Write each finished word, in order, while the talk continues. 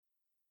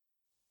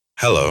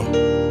Hello,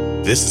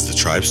 this is the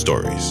Tribe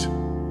Stories,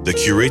 the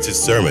curated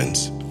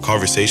sermons,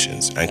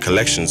 conversations, and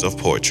collections of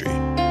poetry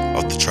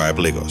of the Tribe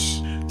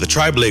Lagos. The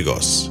Tribe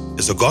Lagos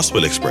is a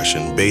gospel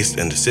expression based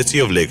in the city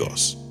of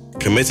Lagos,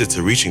 committed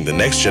to reaching the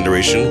next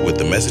generation with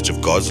the message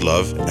of God's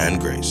love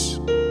and grace.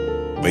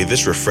 May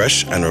this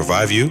refresh and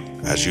revive you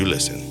as you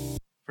listen.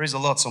 Praise the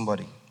Lord,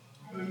 somebody.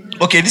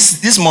 Okay,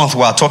 this month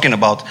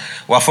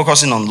we're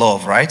focusing on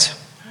love, right?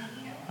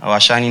 We're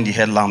shining the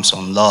headlamps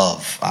on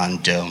love.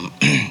 And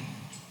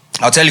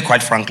I'll tell you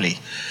quite frankly,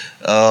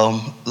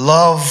 the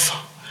love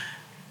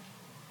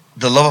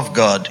of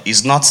God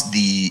is not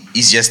the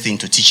easiest thing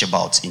to teach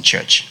about in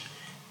church.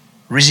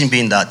 Reason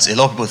being that a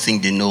lot of people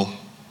think they know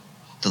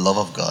the love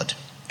of God.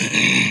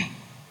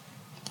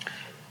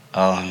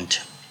 And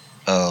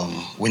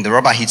when the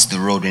rubber hits the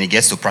road, when it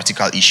gets to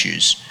practical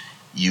issues,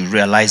 you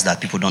realize that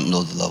people don't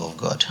know the love of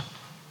God.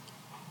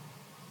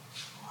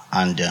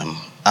 And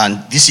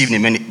this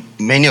evening,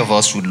 many of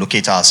us would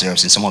locate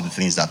ourselves in some of the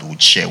things that we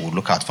would share, we'll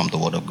look at from the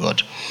Word of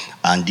God.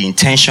 And the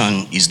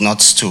intention is not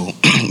to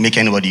make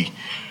anybody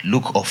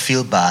look or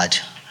feel bad,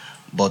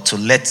 but to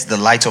let the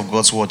light of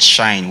God's Word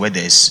shine where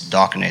there's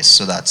darkness,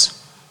 so that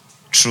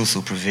truth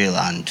will prevail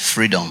and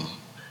freedom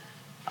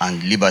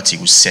and liberty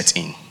will set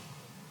in.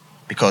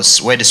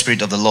 Because where the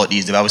Spirit of the Lord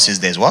is, the Bible says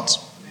there's what?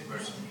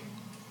 Liberty.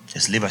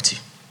 There's liberty.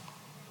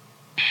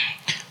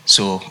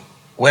 So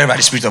wherever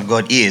the Spirit of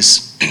God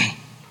is,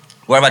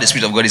 wherever the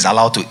Spirit of God is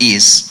allowed to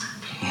ease,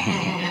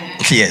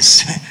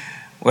 yes,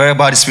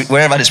 wherever the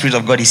Spirit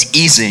of God is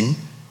easing,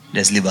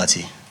 there's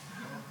liberty.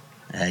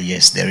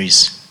 Yes, there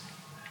is.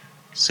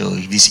 So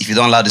if you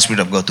don't allow the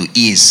Spirit of God to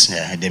ease,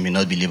 there may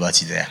not be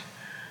liberty there.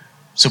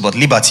 So, but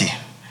liberty,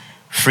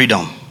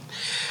 freedom,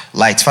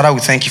 light. Father, we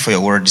thank you for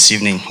your word this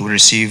evening. We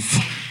receive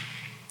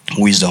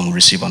wisdom, we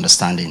receive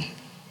understanding.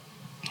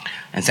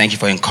 And thank you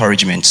for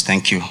encouragement.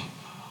 Thank you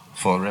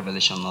for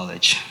revelation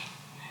knowledge.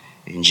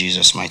 In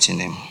Jesus' mighty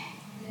name.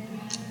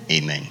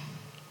 Amen.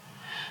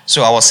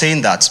 So I was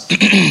saying that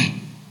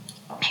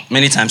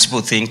many times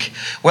people think,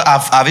 well,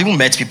 I've even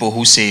met people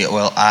who say,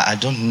 well, I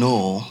don't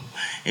know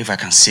if I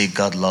can say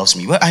God loves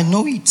me. Well, I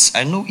know it's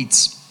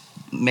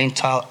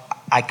mental.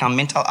 I can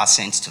mental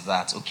assent to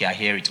that. Okay, I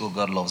hear it. Oh,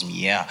 God loves me.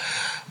 Yeah.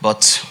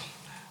 But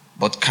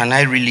can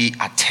I really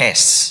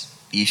attest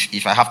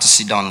if I have to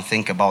sit down and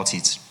think about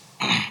it?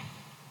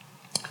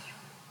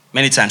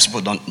 Many times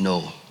people don't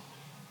know.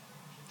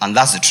 And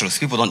that's the truth.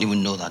 People don't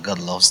even know that God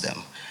loves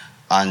them.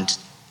 And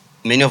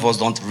many of us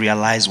don't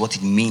realize what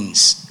it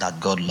means that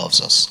God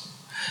loves us.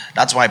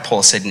 That's why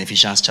Paul said in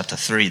Ephesians chapter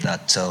 3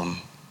 that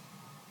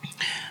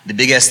the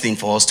biggest thing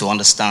for us to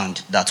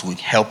understand that would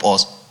help our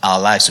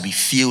lives to be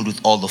filled with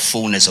all the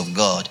fullness of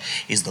God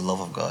is the love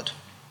of God.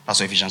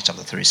 That's what Ephesians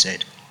chapter 3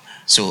 said.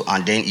 So,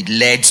 and then it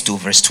led to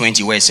verse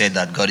 20 where it said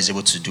that God is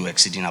able to do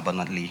exceeding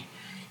abundantly,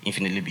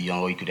 infinitely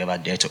beyond what you could ever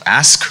dare to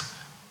ask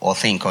or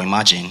think or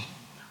imagine,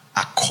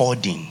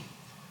 according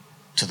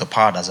to the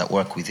power that's at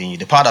work within you.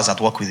 The power that's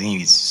at work within you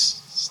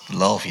is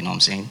love, you know what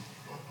I'm saying?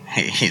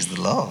 It's the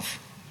love.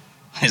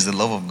 It's the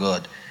love of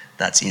God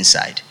that's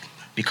inside.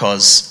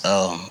 Because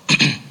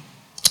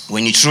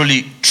when you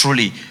truly,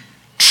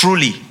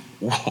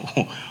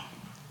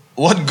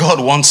 what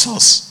God wants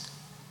us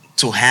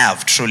to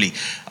have, truly,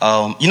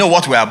 you know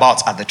what we're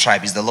about at the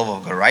tribe is the love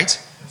of God, right?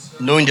 Yes,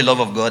 knowing the love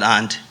of God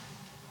and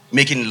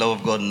making the love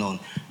of God known.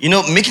 You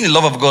know, making the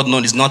love of God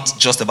known is not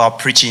just about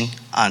preaching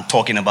and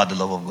talking about the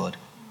love of God.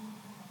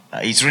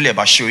 It's really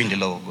about showing the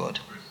love of God.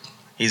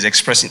 He's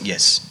expressing,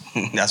 yes,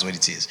 that's what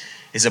it is.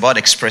 It's about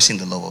expressing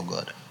the love of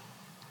God.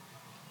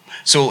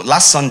 So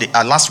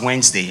last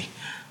Wednesday,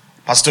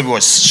 Pastor Toby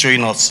was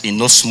showing us in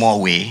no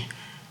small way.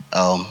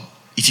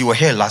 If you were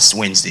here last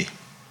Wednesday,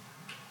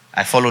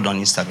 I followed on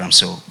Instagram.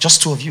 So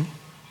just two of you,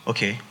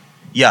 okay?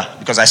 Yeah,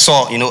 because I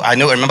saw, I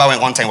remember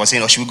when one time I was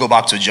saying, should we go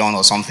back to John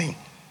or something?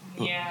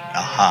 Yeah.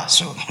 Aha.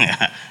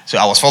 So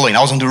I was following. I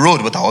was on the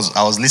road, but I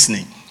was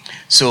listening.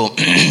 So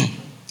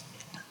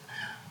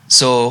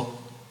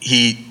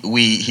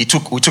we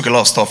took a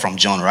lot of stuff from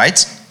John,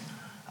 right?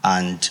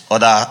 And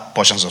other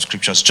portions of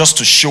scriptures just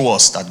to show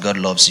us that God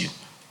loves you.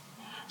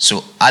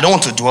 So I don't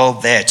want to dwell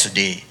there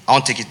today. I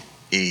want to take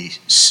it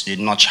a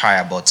notch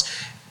higher, but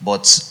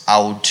I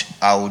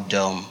would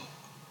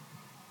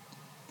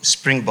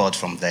springboard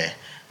from there.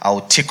 I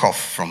would take off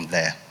from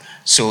there.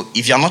 So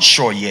if you're not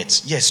sure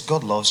yet, yes,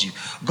 God loves you.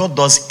 God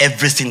does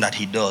everything that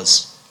he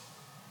does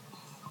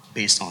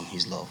based on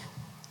his love.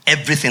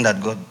 Everything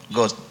that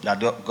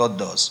God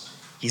does,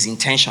 his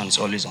intention is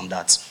always on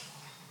that.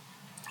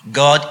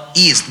 God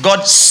is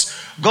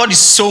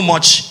so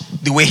much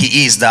the way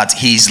he is that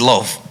he is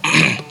love.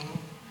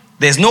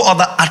 There's no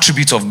other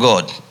attribute of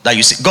God that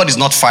you see. God is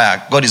not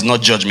fire. God is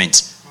not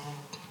judgment.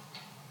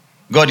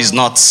 God is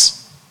not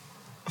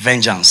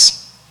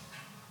vengeance.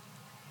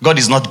 God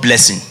is not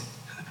blessing.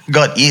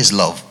 God is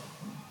love.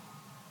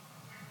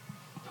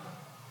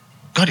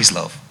 God is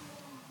love.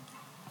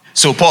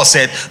 So Paul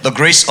said, the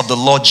grace of the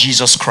Lord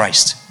Jesus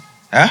Christ.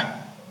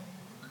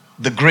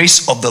 The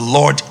grace of the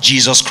Lord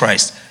Jesus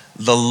Christ.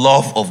 The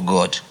love of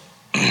God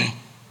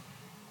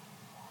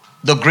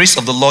the grace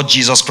of the Lord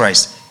Jesus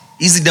Christ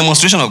is the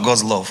demonstration of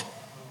God's love.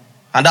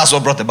 And that's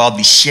what brought about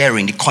the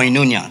sharing, the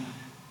koinonia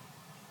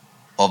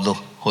of the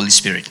Holy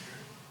Spirit.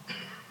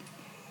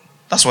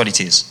 That's what it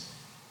is.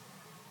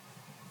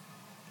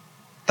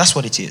 That's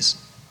what it is.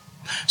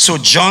 So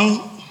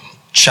John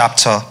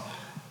chapter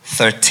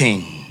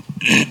 13.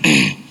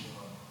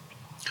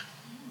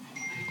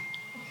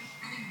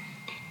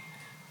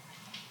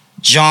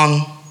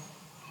 John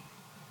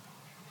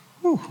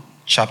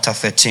chapter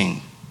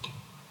 13.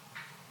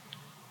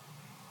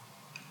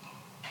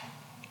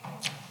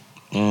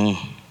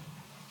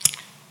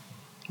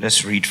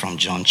 Let's read from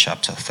John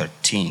chapter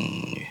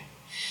 13.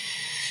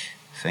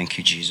 Thank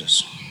you,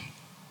 Jesus.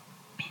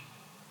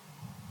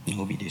 It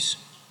will be this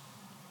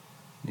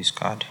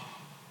card.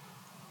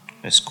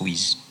 Let's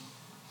squeeze.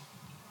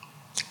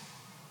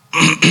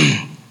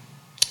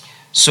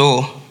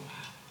 So,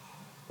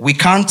 we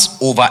can't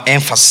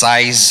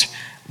overemphasize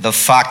the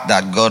fact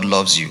that God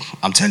loves you.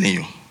 I'm telling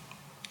you.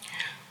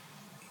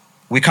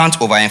 We can't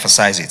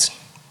overemphasize it.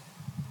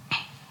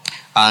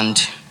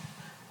 And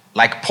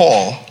like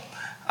Paul,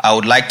 I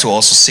would like to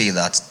also say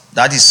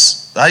that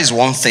is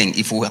one thing.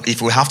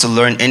 If we have to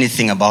learn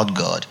anything about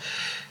God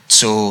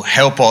to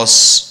help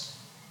us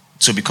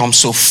to become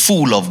so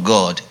full of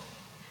God,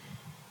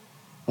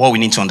 what we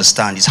need to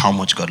understand is how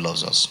much God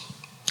loves us,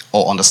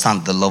 or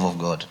understand the love of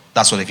God.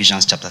 That's what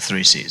Ephesians chapter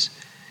 3 says.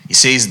 It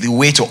says the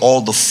way to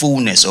all the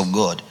fullness of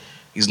God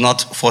is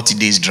not 40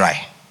 days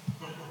dry.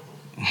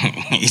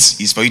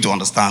 It's for you to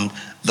understand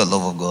the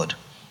love of God.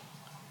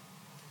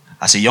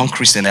 As a young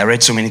Christian, I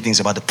read so many things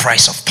about the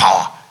price of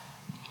power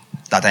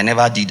that I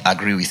never did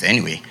agree with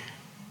anyway.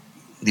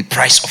 The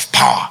price of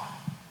power.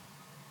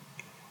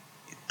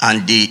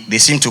 And they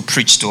seem to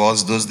preach to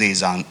us those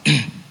days and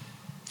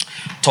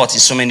taught in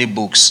so many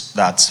books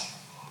that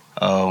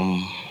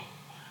God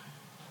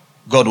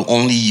will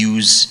only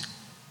use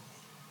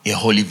a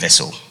holy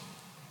vessel,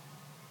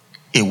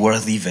 a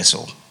worthy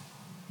vessel.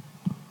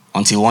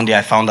 Until one day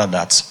I found out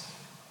that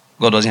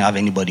God doesn't have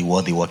anybody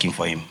worthy working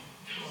for him.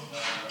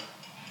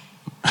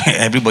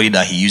 Everybody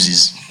that he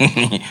uses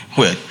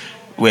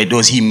were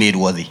those he made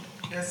worthy.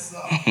 Yes, sir.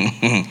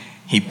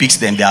 He picks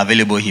them, they're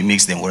available, he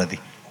makes them worthy.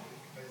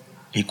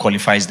 He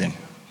qualifies them.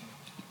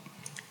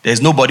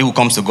 There's nobody who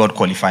comes to God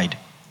qualified.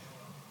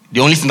 The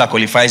only thing that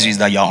qualifies you is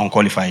that you are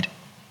unqualified.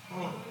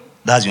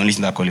 That's the only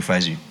thing that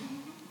qualifies you.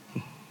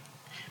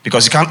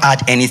 Because you can't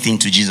add anything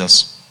to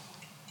Jesus.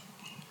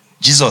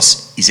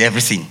 Jesus is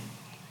everything.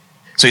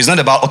 So it's not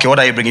about, okay, what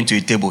are you bringing to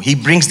the table? He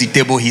brings the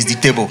table, he's the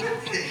table.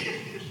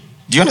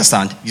 Do you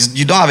understand?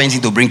 You don't have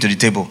anything to bring to the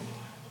table.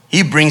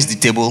 He brings the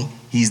table,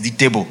 he's the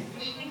table.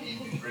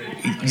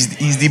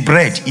 He's the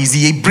bread.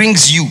 He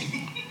brings you.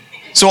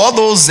 So all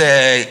those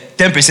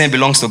 10%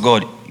 belongs to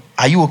God.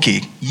 Are you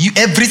okay?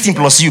 Everything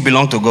plus you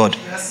belong to God.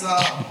 Yes, sir.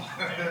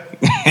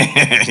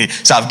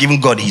 So I've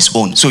given God his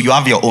own. So you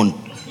have your own.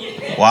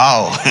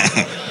 Wow.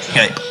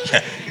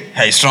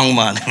 Hey, strong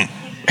man.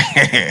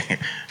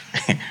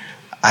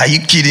 Are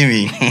you kidding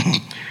me?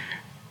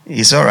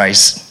 It's all right.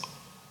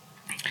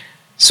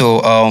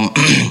 So,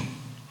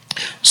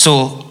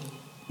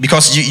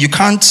 because you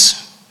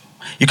can't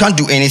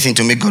do anything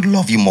to make God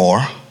love you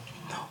more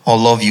or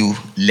love you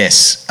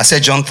less. I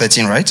said John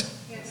 13, right?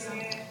 Yes.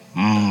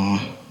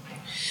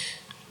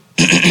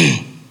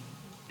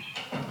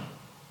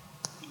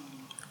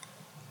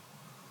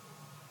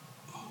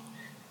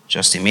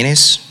 Just a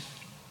minute.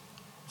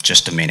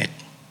 Just a minute.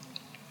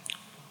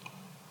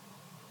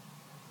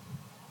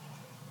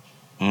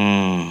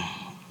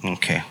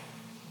 Okay.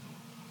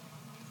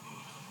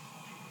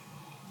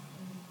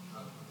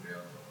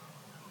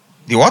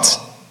 The what?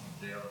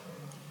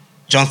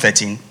 John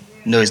 13.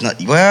 No, it's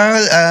not.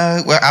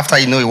 Well, after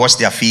he washed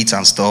their feet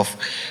and stuff.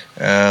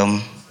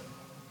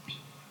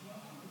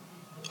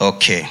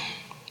 Okay.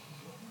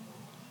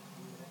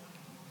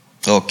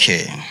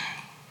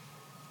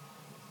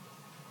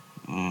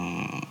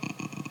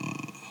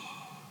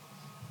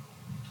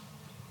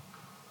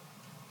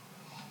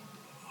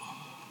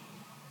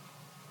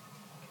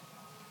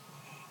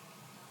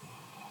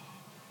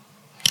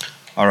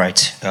 All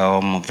right.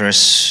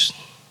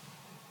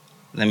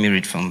 Let me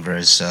read from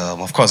verse.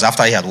 Of course,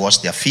 after he had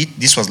washed their feet,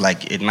 this was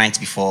like a night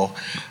before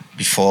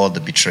the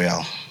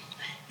betrayal.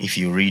 If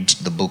you read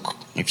the book,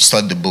 if you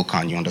study the book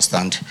and you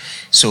understand.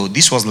 So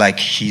this was like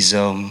his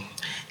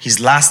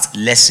last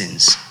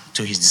lessons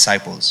to his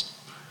disciples.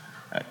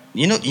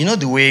 You know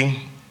the way.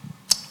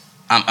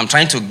 I'm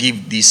trying to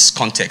give this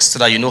context so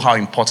that you know how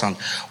important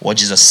what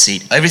Jesus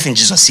said. Everything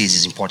Jesus says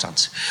is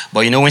important.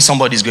 But when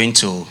somebody is going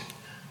to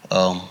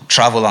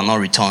travel and not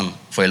return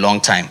for a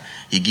long time,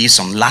 he gives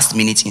some last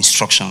minute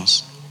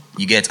instructions.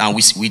 You get, and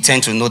we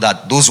tend to know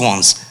that those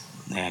ones,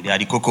 they are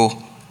the cocoa.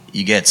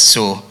 You get.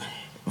 So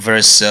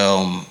verse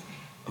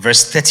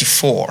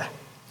 34,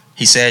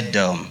 he said,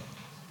 a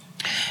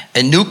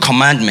new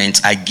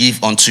commandment I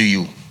give unto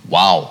you.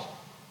 Wow.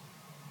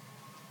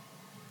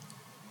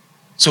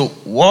 So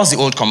what's the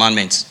old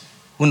commandment?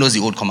 Who knows the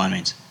old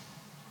commandment?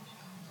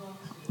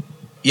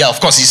 Yeah,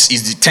 of course,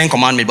 it's the 10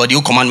 commandments, but the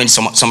old commandment is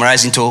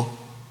summarized into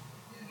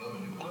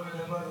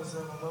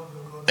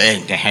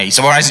He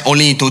summarized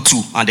only into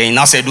two, and then he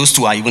now said those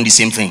two are even the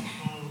same thing.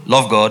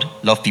 Love God,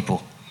 love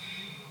people.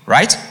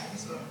 Right?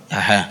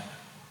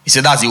 He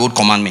said that's the old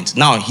commandment.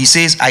 Now he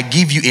says, I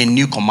give you a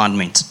new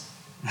commandment.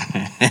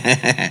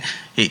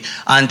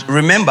 And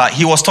remember,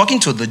 he was talking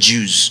to the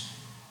Jews.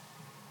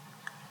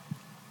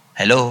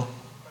 Hello?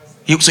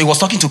 So he was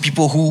talking to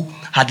people who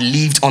had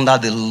lived under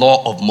the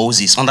law of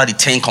Moses, under the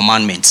 10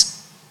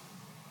 commandments.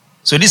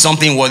 So this is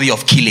something worthy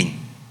of killing.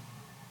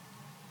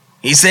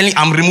 He's telling,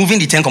 I'm removing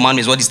the 10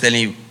 commandments, what he's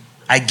telling you.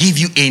 I give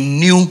you a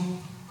new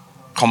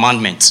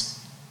commandment.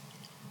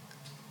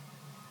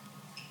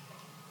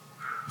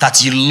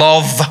 That you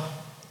love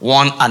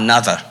one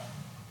another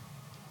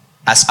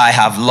as I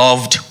have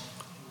loved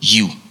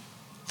you.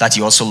 That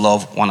you also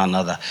love one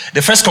another.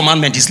 The first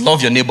commandment is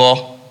love your neighbor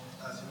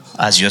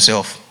as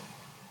yourself.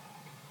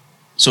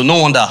 So no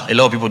wonder a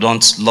lot of people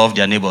don't love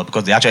their neighbor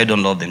because they actually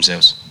don't love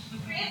themselves.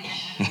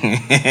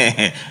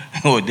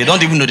 Oh, they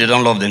don't even know they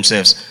don't love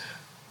themselves.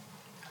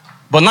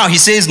 But now he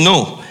says,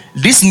 no,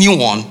 this new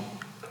one,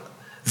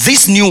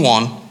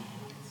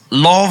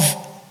 love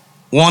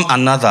one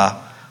another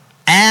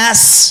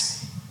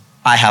as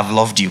I have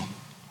loved you.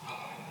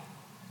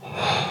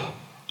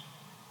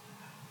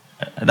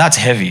 That's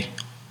heavy.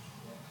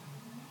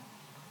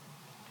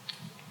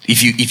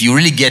 If you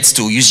really get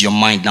to use your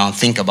mind now and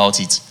think about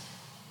it,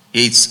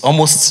 it's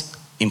almost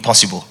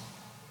impossible.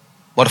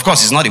 But of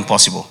course, it's not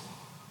impossible.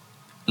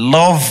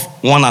 Love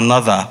one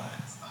another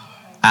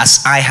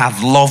as I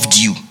have loved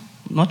you.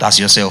 Not as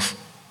yourself.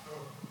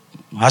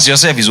 As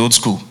yourself is old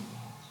school.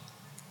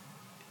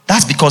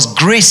 That's because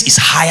grace is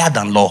higher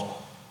than law.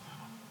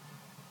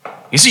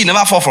 You see, you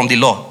never fall from the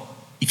law.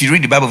 If you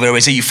read the Bible very well,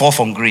 it says you fall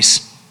from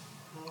grace.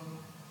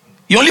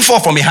 You only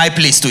fall from a high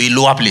place to a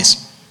lower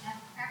place.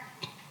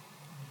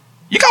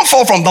 You can't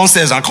fall from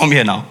downstairs and come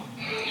here now.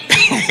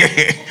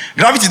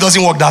 Gravity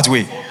doesn't work that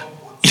way.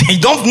 You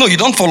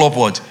don't fall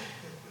upward.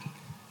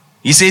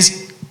 He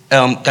says,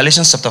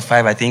 Galatians chapter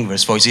 5, I think,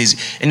 verse 4, it says,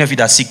 any of you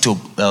that seek to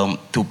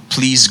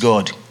please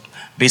God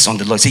based on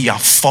the law, say you are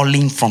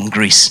falling from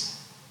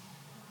grace.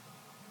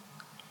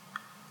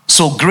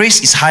 So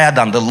grace is higher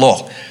than the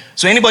law.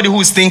 So anybody who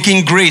is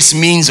thinking grace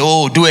means,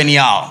 oh, do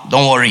anyhow,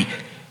 don't worry.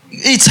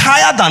 It's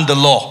higher than the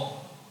law.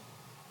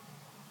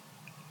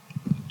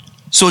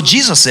 So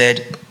Jesus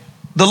said,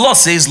 the law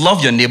says,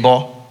 love your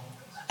neighbor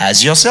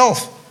as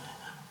yourself.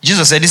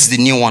 Jesus said, this is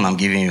the new one I'm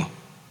giving you.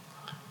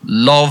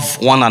 Love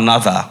one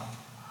another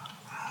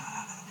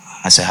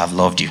as I have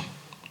loved you.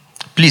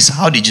 Please,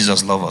 how did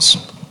Jesus love us?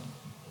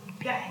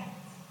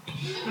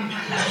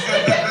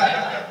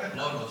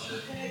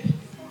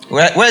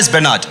 Where's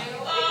Bernard?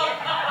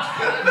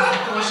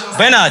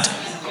 Bernard.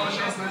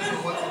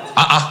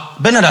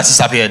 Bernard has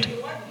disappeared.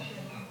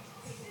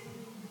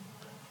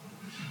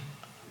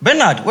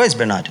 Bernard, where is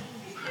Bernard?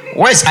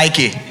 Where is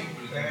Ike?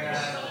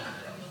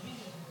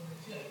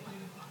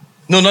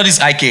 No, not this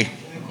Ike.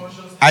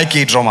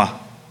 Ike drummer.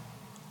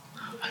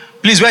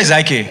 Please, where is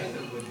Ike?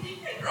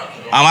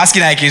 I'm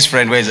asking Ike's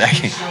friend, where is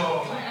Ike?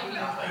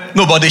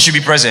 No, but they should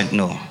be present.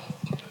 No.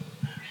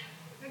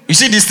 You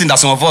see this thing that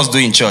some of us do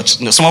in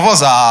church. No, some of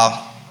us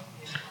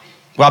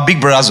we are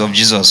big brothers of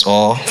Jesus,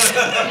 or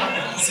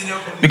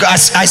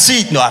because I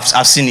see it. No,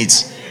 I've seen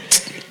it.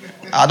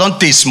 I don't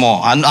taste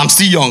small. I'm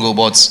still younger,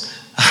 but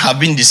I've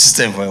been in the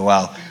system for a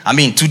while. I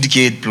mean, 2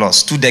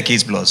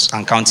 decades plus,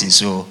 and counting.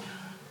 So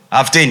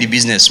I've stayed in the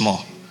business more.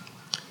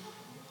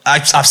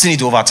 I've seen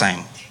it over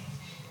time.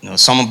 You know,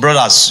 some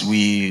brothers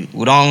we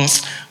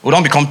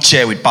don't become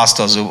chair with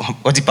pastors.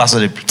 What the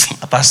pastor?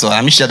 Pastor,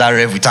 I shared that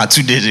rev with her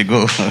 2 days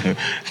ago.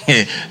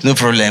 No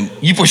problem.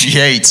 You should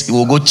hear it. It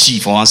will go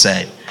chief on one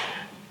side.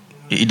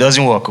 It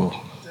doesn't work. Oh.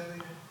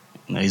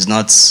 No, it's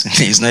not.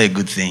 It's not a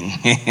good thing.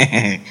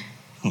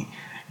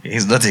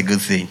 It's not a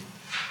good thing.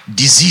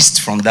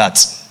 Desist from that.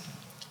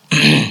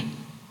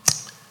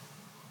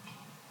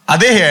 Are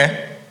they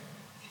here?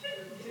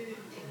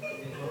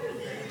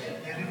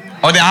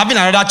 Or they're having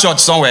another church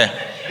somewhere?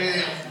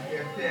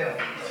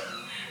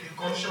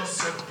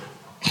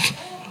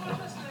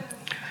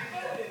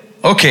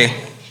 Okay.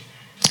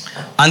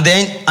 And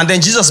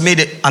then Jesus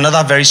made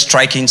another very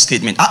striking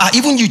statement.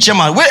 Even you,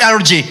 chairman, where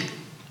RJ?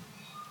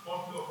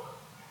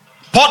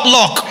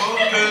 Potluck.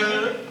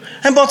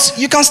 But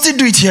you can still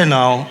do it here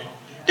now.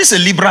 This is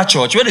a liberal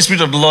church where the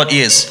Spirit of the Lord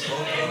is.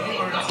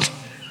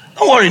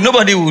 Don't worry,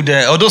 nobody would,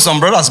 although some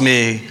brothers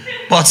may.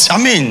 But I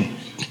mean,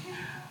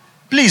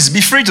 please be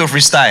free to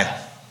freestyle.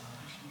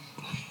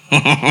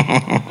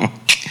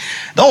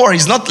 Don't worry,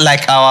 it's not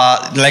like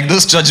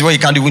those churches where you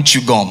can't even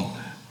chew gum.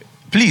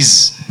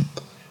 Please.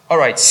 All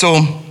right,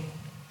 so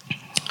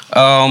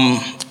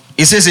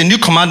it says, a new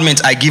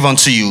commandment I give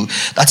unto you,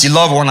 that you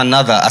love one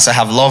another as I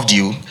have loved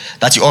you,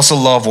 that you also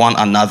love one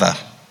another.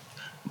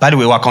 By the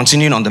way, we're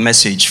continuing on the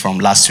message from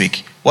last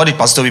week. What did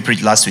Pastor Toby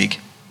preach last week?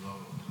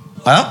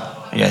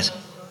 Huh? Yes.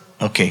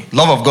 Okay.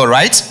 Love of God,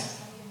 right?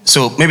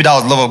 So maybe that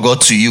was love of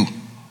God to you.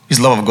 It's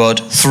love of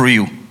God through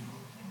you.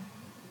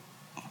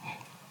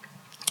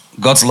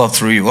 God's love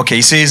through you. Okay,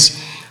 he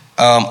says,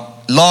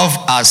 love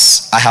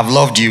as I have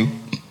loved you.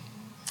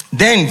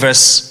 Then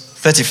verse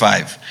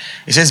 35,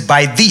 it says,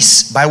 by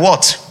this, by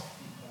what?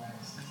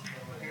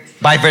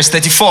 By verse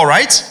 34,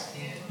 right?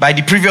 By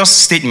the previous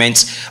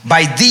statement,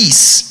 by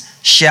this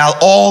shall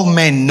all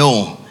men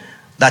know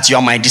that you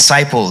are my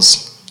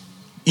disciples.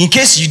 In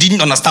case you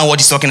didn't understand what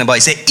he's talking about,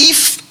 he said,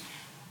 if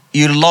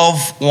you love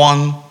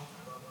one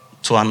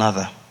to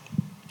another.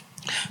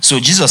 So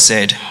Jesus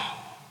said,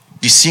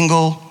 the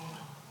single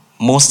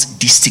most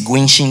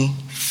distinguishing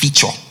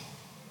feature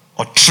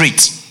or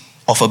trait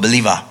of a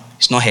believer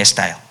is not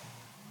hairstyle.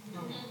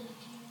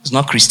 It's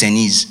not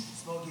Christianese.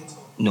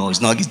 No, it's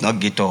not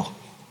ghetto.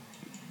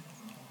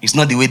 It's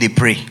not the way they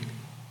pray.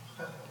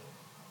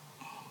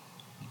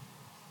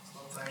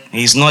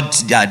 It's not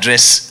their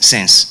dress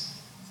sense,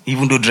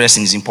 even though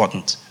dressing is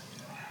important.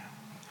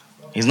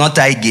 It's not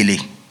tie gele.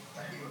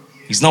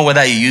 It's not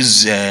whether you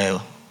use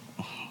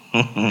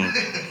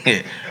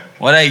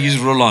whether you use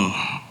roll-on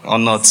or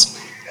not.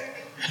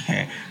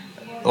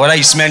 Whether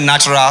you smell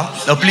natural.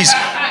 No,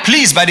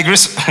 please, by the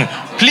grace,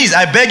 please,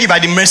 I beg you, by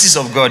the mercies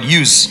of God,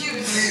 use.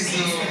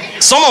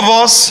 Some of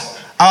us,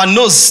 our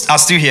noses are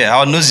still here.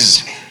 Our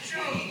noses.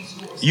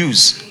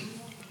 Use.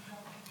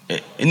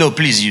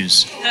 Please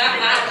use.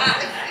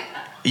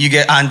 You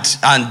get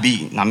and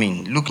be.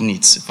 Look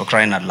neat, for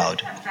crying out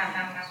loud.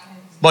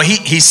 But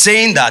he's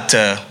saying that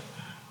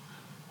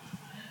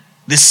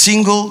the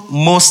single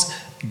most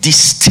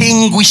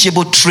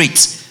distinguishable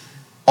trait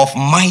of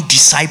my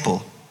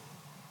disciple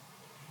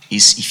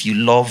is if you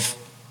love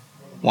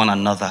one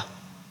another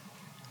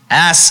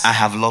as I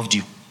have loved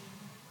you.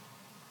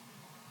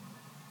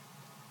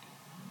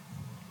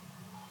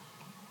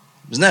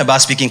 It's not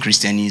about speaking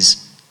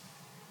Christianese.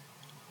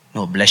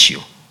 No, bless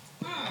you.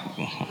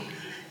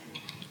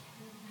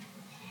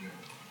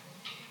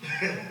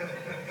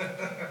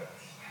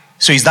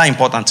 So is that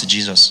important to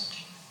Jesus?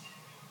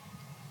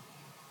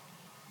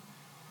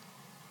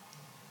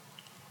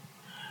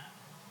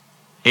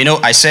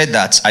 I said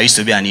that I used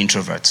to be an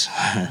introvert.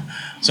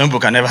 Some people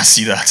can never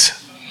see that.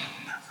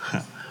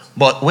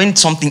 But when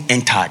something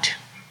entered,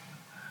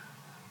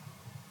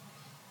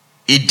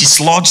 it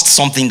dislodged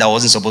something that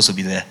wasn't supposed to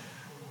be there.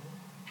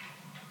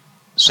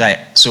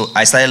 So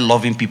I started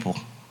loving people.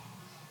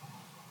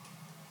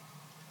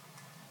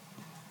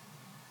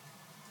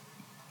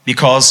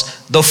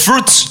 Because the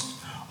fruit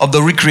of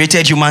the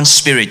recreated human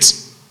spirit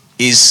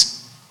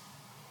is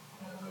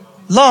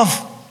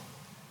love.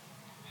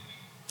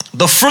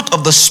 The fruit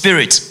of the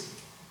spirit,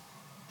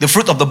 the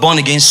fruit of the born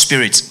again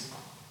spirit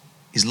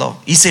is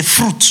love. It's a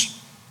fruit.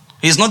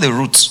 It's not the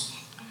root.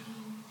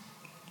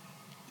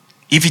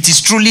 If it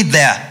is truly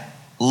there,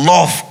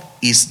 love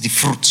is the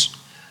fruit.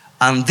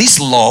 And this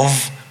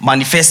love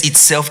manifests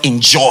itself in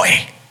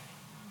joy,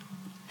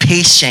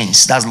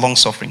 patience, that's long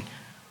suffering,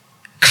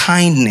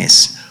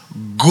 kindness,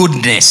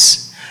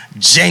 goodness,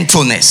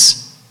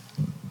 gentleness.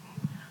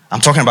 I'm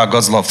talking about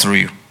God's love through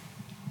you.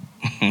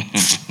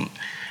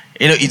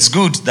 It's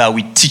good that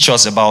we teach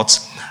us about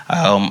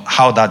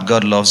how that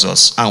God loves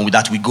us and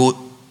that we go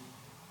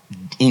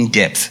in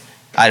depth.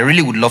 I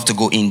really would love to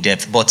go in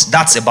depth, but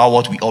that's about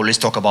what we always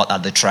talk about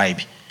at the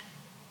tribe.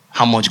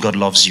 How much God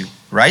loves you,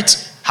 right?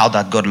 How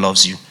that God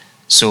loves you.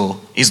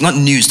 So it's not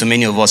news to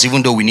many of us,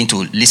 even though we need to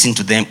listen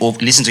to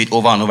it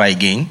over and over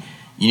again.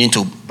 You need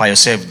to, by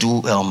yourself,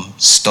 do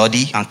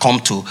study and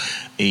come to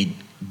a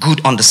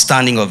good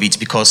understanding of it,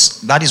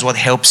 because that is what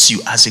helps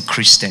you as a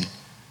Christian.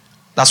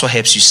 That's what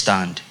helps you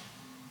stand.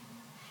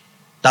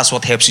 That's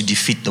what helps you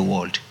defeat the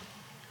world.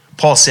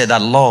 Paul said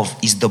that love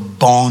is the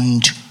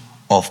bond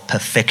of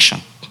perfection.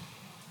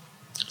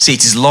 See,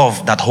 it is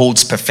love that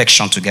holds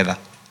perfection together.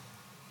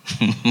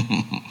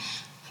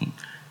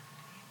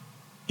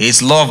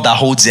 It's love that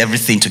holds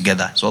everything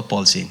together. That's what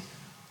Paul's saying.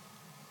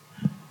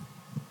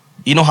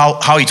 You know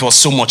how it was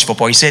so much for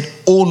Paul? He said,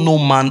 owe no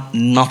man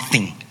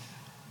nothing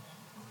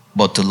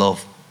but to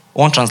love.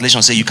 One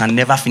translation said, you can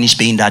never finish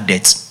paying that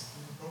debt.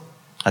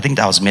 I think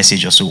that was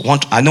Message or so.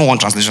 I know one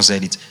translation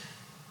said it.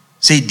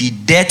 Say the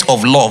debt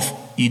of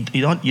love, you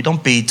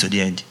don't pay it to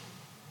the end.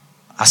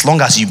 As long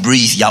as you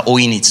breathe, you're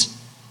owing it.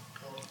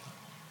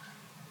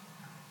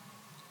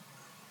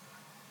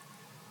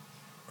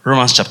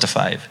 Romans chapter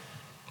 5.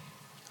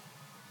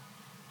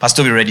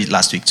 Pastor, we read it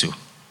last week too.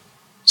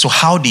 So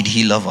how did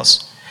he love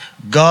us?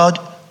 God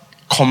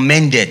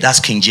commended, that's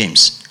King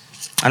James.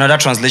 Another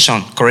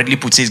translation correctly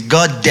puts it,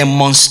 God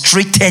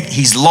demonstrated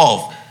his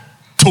love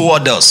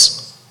toward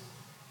us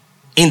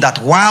in that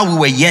while we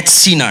were yet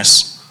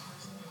sinners,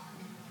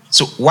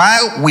 so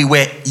while we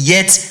were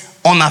yet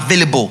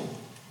unavailable,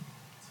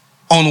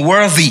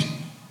 unworthy,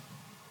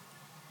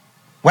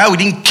 while we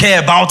didn't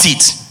care about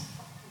it,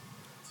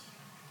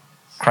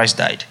 Christ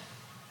died.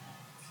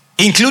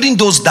 Including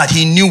those that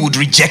he knew would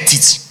reject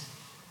it.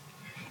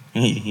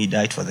 He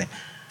died for them.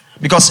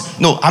 Because,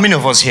 how many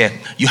of us here,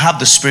 you have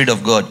the Spirit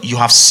of God, you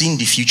have seen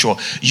the future,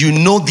 you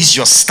know this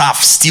your staff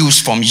steals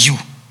from you.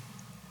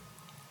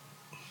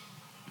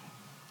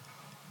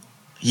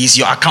 He's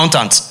your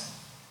accountant.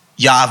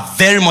 You are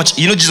very much,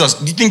 Jesus,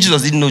 do you think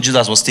Jesus didn't know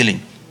Jesus was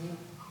stealing?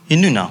 He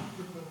knew now.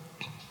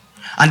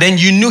 and then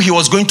you knew he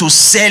was going to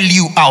sell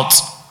you out.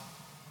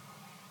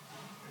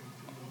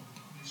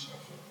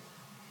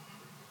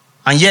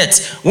 And yet,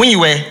 when you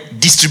were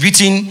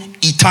distributing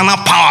eternal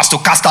powers to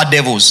cast out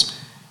devils,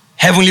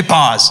 heavenly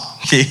powers,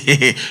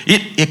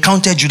 he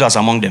counted Judas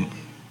among them.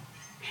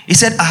 He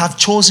said, I have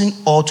chosen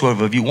all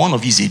 12 of you. One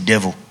of you is a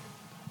devil.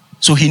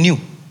 So he knew.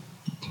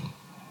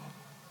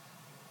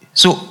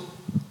 So,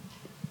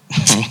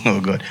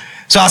 oh God.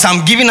 So as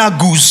I'm giving out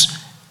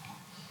goose,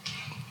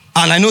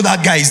 and I know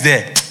that guy is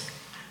there,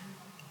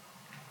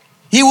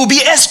 he will be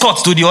escort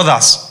to the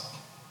others.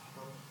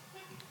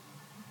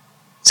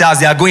 So as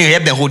they are going,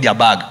 help them hold their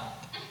bag.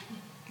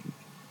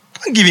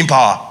 Don't give him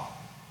power.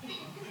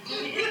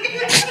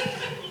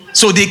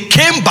 So they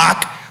came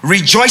back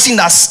rejoicing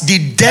that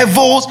the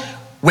devils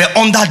were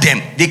under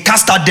them. They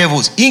cast out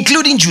devils,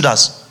 including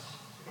Judas.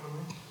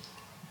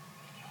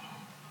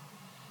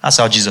 That's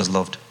how Jesus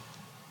loved.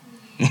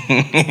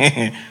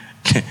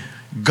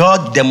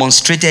 God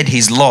demonstrated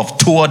his love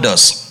toward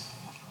us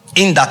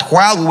in that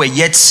while we were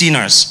yet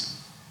sinners.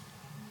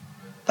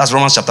 That's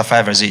Romans chapter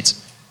 5 verse 8.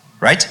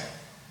 Right?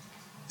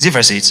 Is it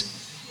verse 8? Yes.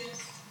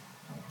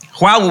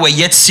 While we were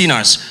yet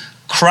sinners,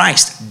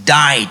 Christ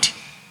died.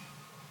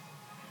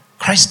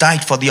 Christ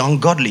died for the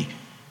ungodly.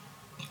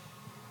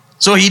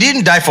 So he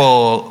didn't die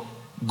for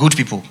good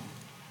people.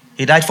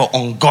 He died for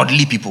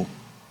ungodly people.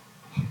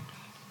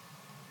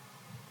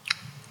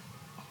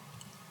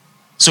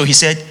 So he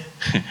said,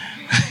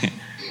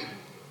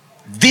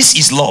 this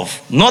is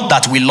love. Not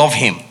that we love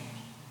him,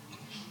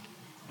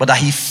 but that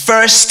he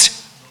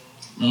first,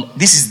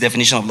 this is the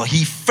definition of love,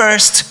 he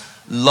first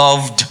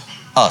loved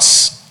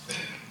us.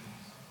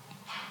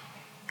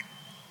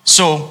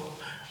 So,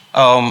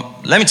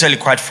 let me tell you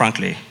quite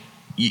frankly,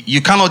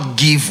 you cannot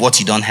give what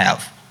you don't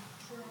have.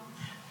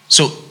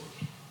 So,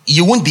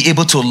 you won't be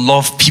able to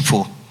love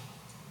people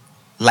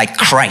like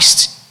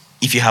Christ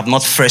if you have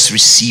not first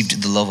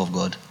received the love of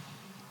God.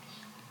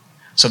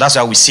 So that's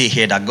why we say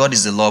here that God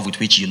is the love with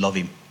which you love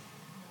him.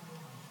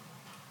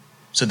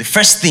 So the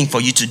first thing for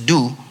you to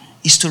do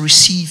is to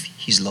receive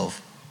his love.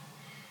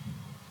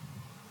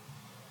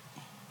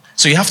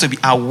 So you have to be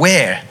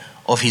aware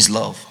of his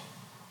love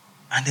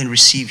and then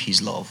receive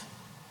his love.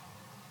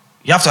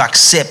 You have to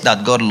accept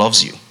that God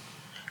loves you,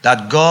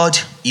 that God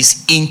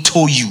is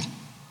into you.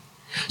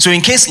 So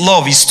in case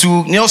love is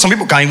too, some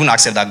people can't even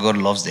accept that God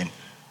loves them.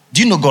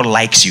 Do you know God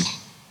likes you?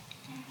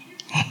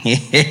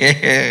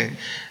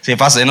 Say,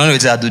 Pastor, you know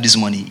what I do this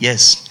morning?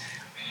 Yes.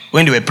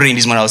 When they were praying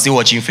this morning, I was still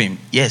watching film.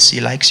 Yes,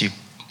 he likes you.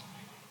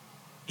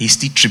 He's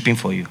still tripping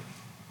for you.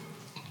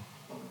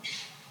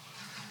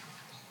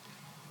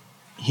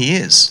 He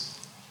is.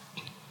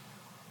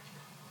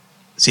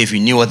 Say, if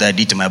you knew what I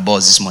did to my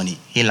boss this morning,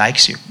 he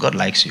likes you. God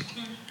likes you.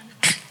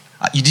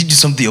 You did do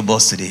something to your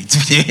boss today.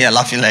 You're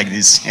laughing like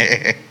this.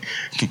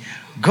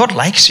 God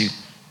likes you.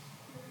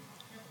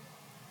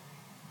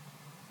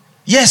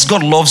 Yes,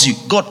 God loves you.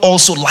 God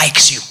also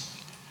likes you.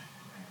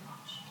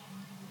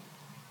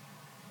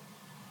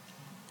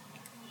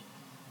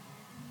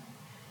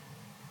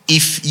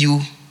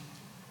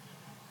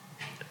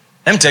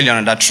 Let me tell you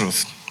another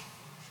truth.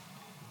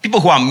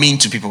 People who are mean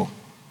to people,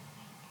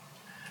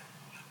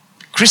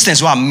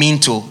 Christians who are mean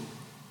to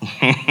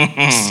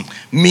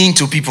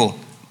people.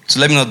 So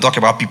let me not talk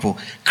about people.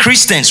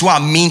 Christians who are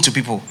mean to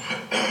people,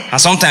 and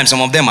sometimes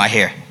some of them are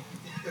here.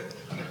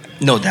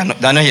 No, they're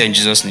not here in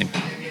Jesus' name.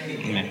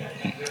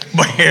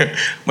 But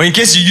in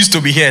case you used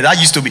to be here, that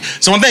used to be.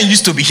 Some of them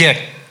used to be here.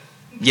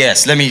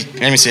 Yes, let me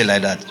say it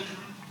like that.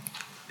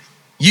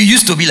 You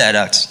used to be like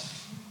that.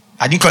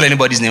 I didn't call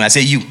anybody's name. I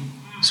say you.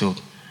 So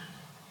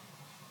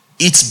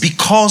it's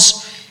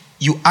because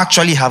you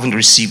actually haven't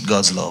received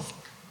God's love.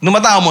 No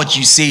matter how much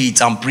you say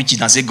it and preach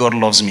it and say God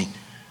loves me,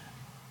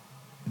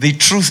 the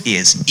truth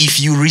is,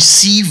 if you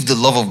receive the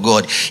love of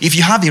God, if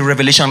you have a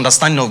revelation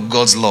understanding of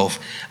God's love,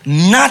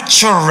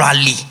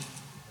 naturally,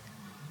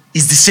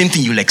 it's the same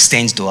thing you'll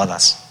extend to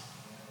others.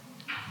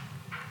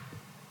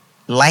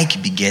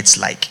 Like begets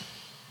like.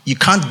 You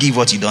can't give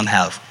what you don't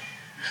have.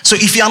 So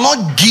if you are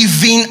not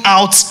giving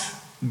out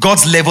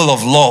God's level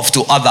of love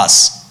to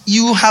others,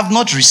 you have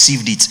not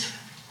received it.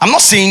 I'm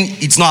not saying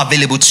it's not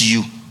available to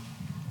you.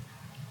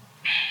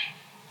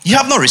 You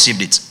have not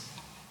received it.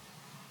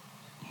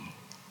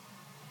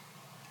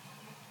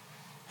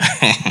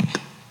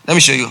 Let me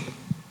show you.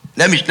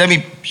 Let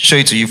me show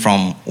it to you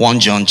from 1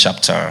 John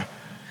chapter.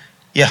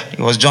 Yeah, it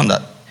was John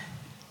that.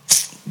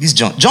 This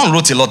John. John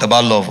wrote a lot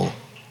about love.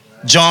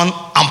 John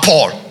and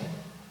Paul.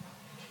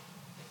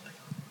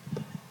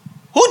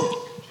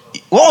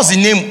 What was the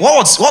name?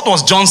 What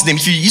was John's name?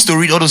 If you used to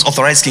read all those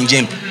authorized King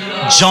James.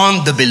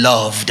 John the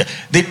Beloved.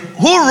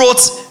 Who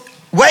wrote,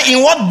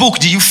 in what book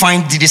do you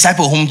find the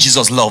disciple whom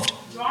Jesus loved?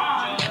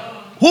 John.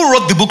 Who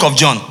wrote the book of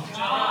John?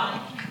 John.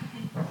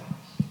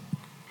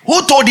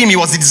 Who told him he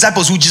was the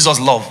disciples who Jesus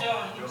loved?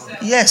 John.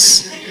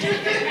 Yes.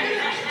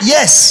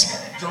 Yes.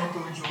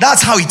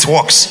 That's how it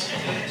works.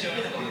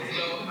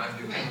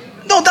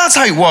 No, that's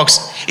how it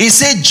works. He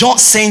said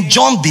Saint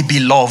John the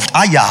Beloved.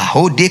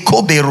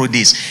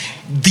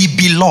 The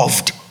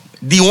Beloved.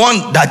 The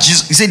one that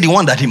Jesus, he said the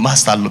one that the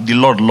master, the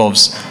Lord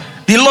loves.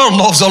 The Lord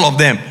loves all of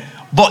them.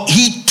 But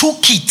he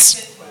took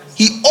it.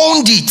 He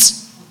owned it.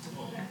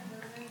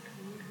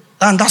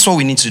 And that's what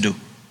we need to do.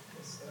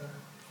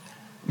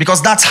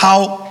 Because that's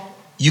how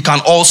you can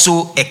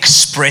also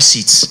express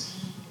it.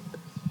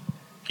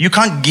 You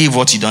can't give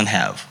what you don't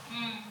have.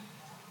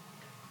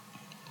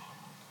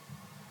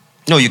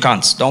 No, you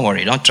can't. Don't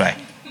worry. Don't try.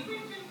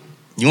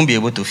 You won't be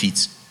able to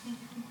fit.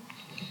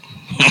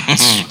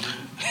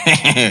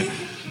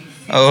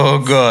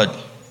 Oh, God.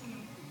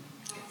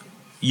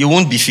 You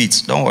won't be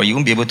fit. Don't worry. You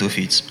won't be able to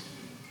fit.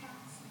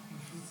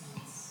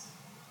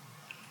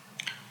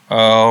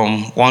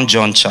 1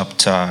 John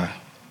chapter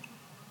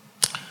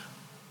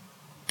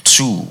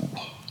 2.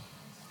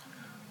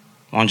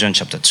 1 John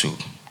chapter 2.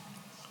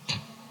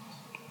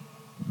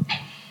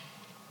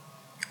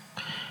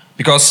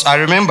 Because I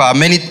remember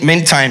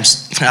many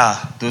times,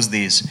 those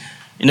days,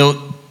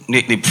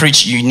 they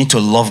preach, you need to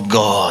love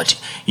God.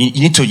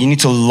 You need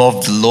to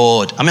love the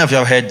Lord. How many of you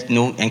have heard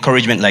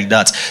encouragement like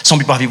that? Some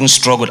people have even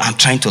struggled. I'm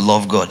trying to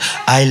love God.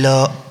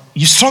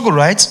 You struggle,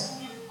 right?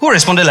 Who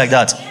responded like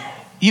that?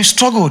 You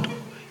struggled.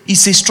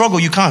 It's a struggle.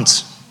 You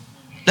can't.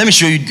 Let me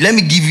show you. Let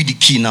me give you the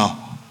key now.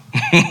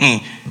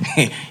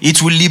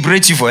 It will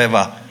liberate you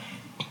forever.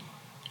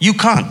 You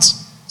can't.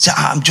 Say,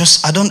 I'm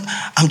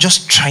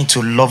just trying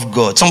to love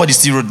God. Somebody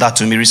still wrote that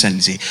to me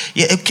recently. Say,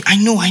 yeah, okay, I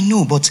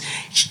know, but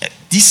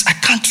this I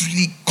can't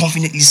really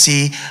confidently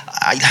say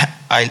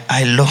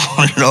I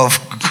love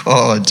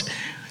God.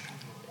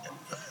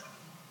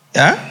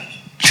 Yeah?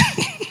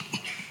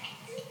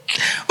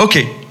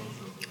 Okay.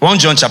 1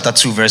 John chapter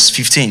 2, verse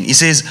 15. It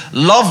says,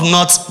 love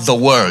not the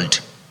world,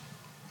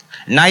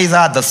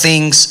 neither the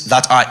things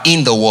that are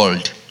in the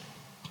world.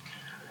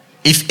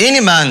 If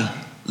any man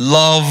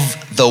love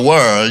the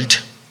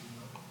world,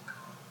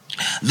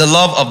 the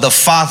love of the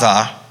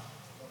Father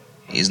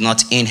is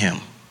not in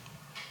him.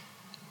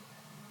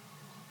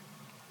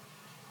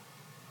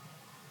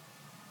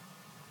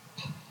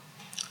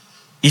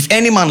 If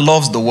any man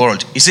loves the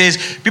world, he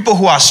says people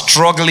who are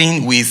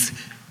struggling with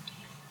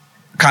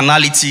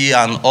carnality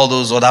and all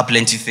those other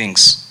plenty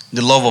things,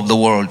 the love of the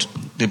world,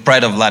 the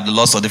pride of life, the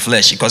lust of the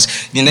flesh, because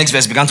the next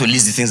verse began to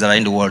list the things that are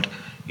in the world.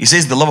 He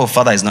says the love of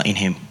Father is not in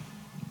him.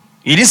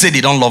 He didn't say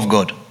they don't love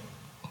God.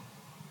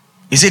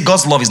 He said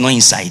God's love is not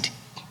inside.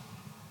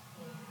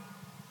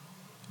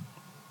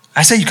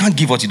 I said you can't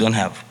give what you don't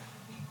have.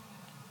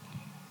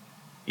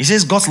 He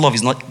says God's love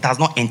has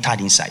not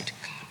entered inside.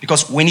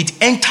 Because when it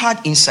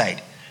entered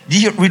inside,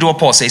 did you read what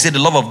Paul said? He said the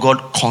love of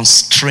God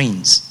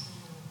constrains.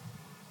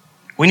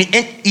 When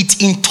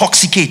it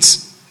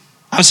intoxicates.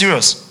 I'm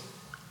serious.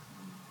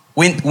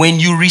 When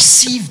you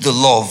receive the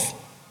love,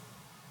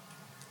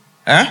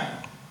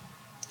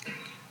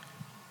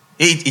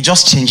 it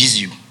just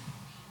changes you.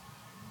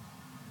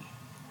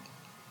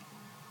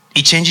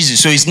 It changes you.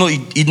 So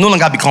it no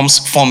longer becomes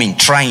forming,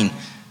 trying.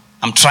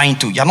 I'm trying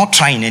to. You're not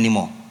trying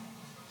anymore.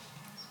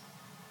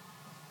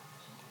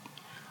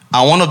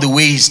 And one of the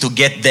ways to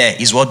get there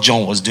is what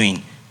John was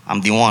doing.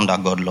 I'm the one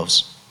that God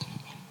loves.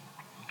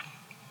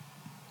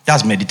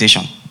 That's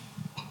meditation.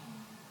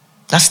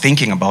 That's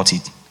thinking about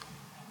it.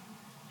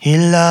 He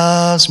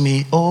loves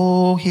me.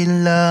 Oh, he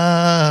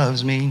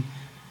loves me.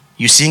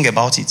 You sing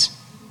about it.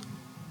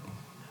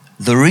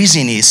 The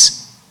reason is,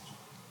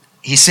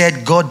 he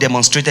said God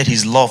demonstrated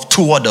his love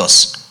toward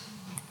us.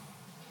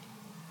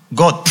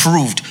 God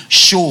proved,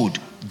 showed,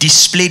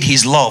 displayed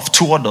his love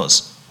toward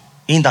us.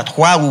 In that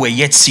while we were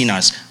yet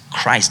sinners,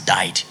 Christ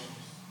died.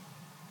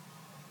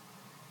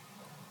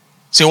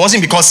 So it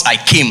wasn't because I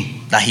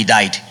came that he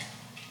died.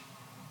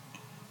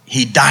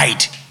 He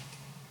died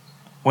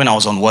when I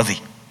was unworthy.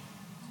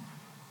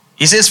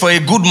 He says, for a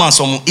good man,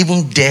 some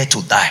even dare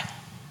to die.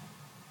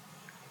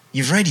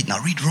 You've read it now.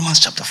 Read Romans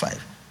chapter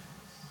 5.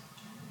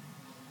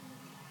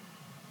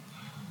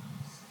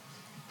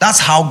 That's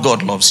how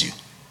God loves you.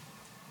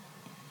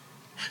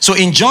 So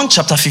in John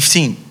chapter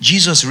 15,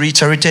 Jesus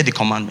reiterated the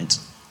commandment.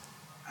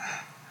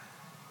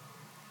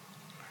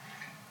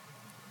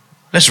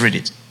 Let's read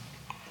it.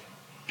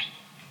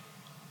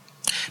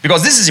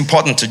 Because this is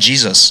important to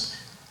Jesus.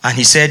 And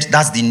he said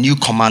that's the new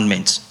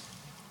commandment.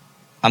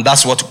 And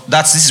this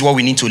is what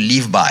we need to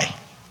live by.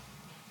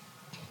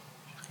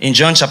 In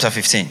John chapter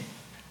 15.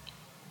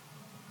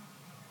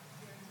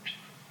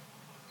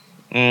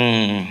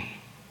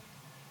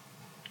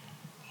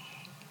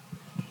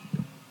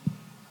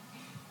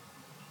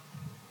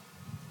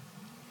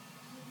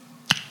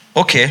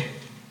 Okay.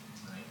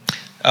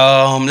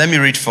 Let me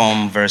read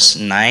from verse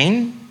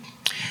 9.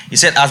 He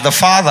said, as the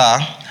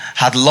Father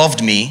hath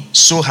loved me,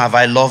 so have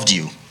I loved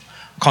you.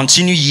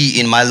 Continue ye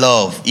in my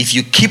love. If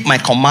you keep my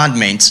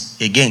commandments,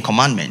 again,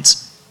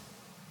 commandments,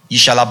 ye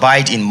shall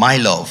abide in my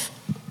love,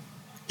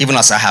 even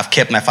as I have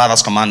kept my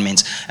Father's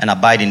commandments and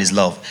abide in his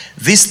love.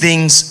 These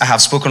things I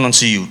have spoken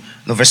unto you.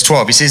 No, verse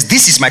 12, it says,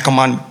 this is my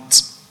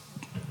commandment,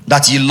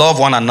 that ye love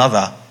one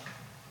another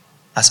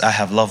as I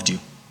have loved you.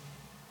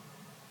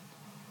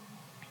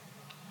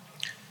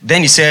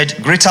 Then he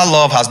said, greater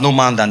love has no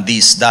man than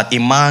this, that a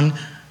man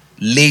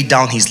lay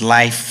down his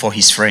life for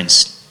his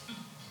friends.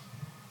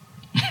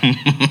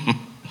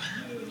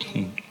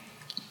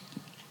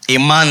 A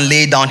man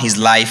lay down his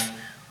life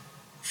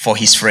for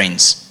his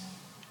friends.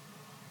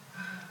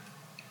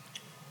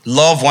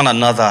 Love one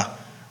another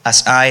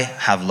as I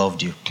have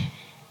loved you.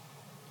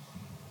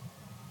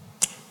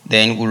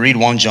 Then we'll read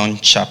 1 John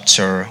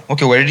chapter.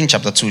 Okay, we're reading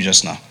chapter 2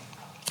 just now.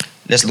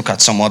 Let's look at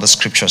some other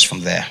scriptures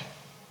from there.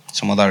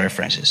 Some other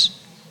references.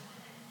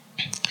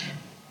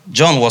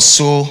 John was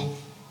so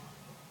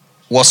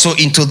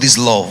into this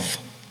love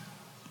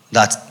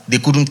that they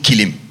couldn't kill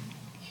him.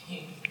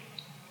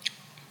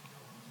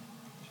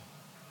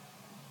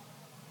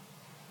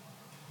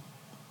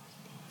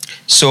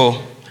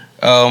 So,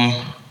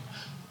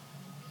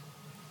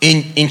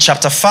 in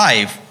chapter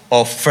 5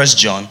 of 1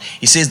 John,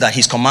 it says that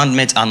his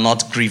commandments are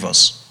not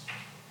grievous.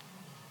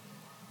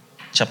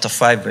 Chapter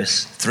 5,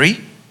 verse 3.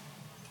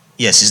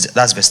 Yes,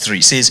 that's verse 3.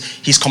 It says,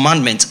 his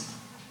commandments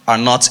are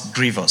not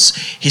grievous.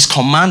 His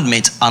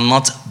commandments are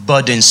not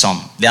burdensome.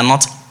 They are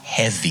not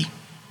heavy.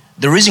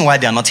 The reason why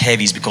they are not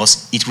heavy is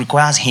because it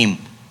requires him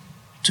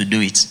to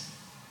do it.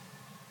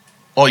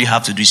 All you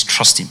have to do is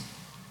trust him.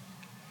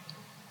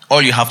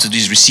 All you have to do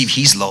is receive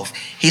his love.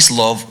 His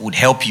love would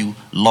help you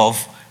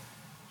love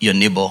your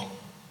neighbor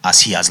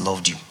as he has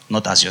loved you,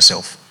 not as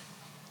yourself.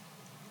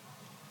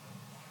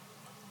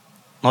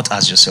 Not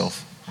as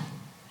yourself.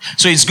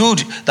 So it's good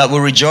that we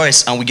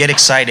rejoice and we get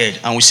excited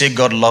and we say,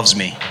 God loves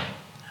me.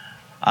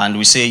 And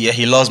we say, yeah,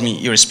 he loves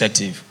me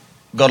irrespective.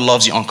 God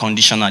loves you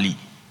unconditionally.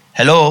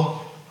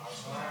 Hello?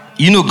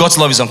 You know God's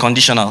love is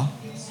unconditional.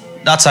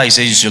 That's how he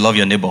says you should love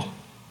your neighbor.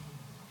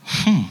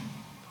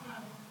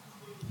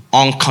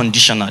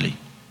 Unconditionally.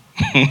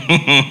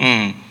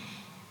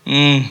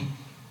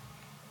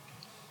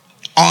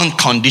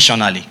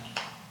 Unconditionally.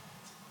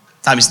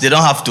 That means they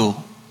don't have to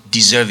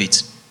deserve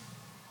it.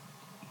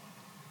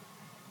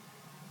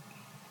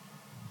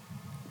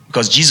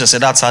 Because Jesus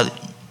said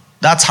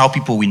that's how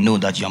people will know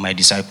that you are my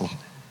disciple.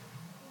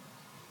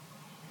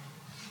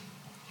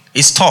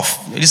 It's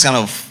tough. This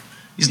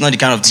is not the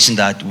kind of teaching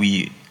that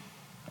we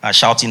are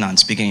shouting and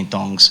speaking in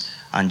tongues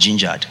and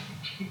gingered.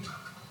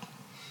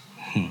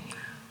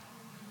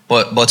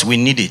 But we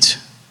need it.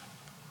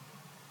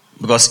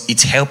 Because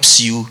it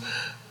helps you,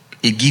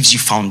 it gives you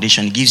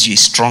foundation, it gives you a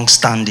strong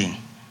standing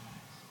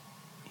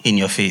in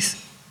your faith.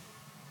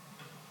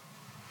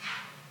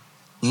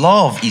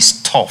 Love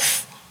is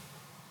tough.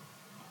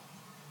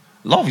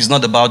 Love is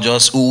not about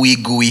just ooey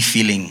gooey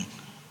feeling.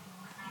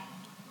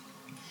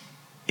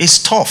 It's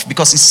tough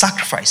because it's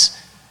sacrifice.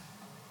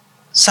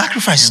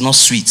 Sacrifice is not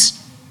sweet.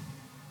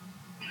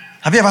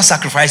 Have you ever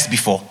sacrificed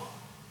before?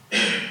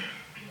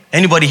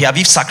 Anybody here, have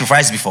you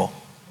sacrificed before?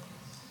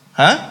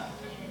 Huh?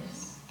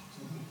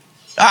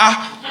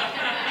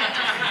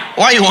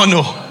 Why you want to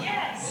know?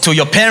 Yes. To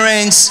your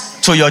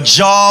parents, to your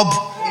job,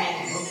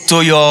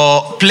 to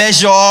your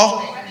pleasure.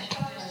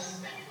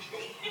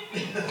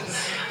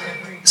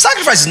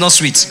 Sacrifice is not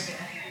sweet.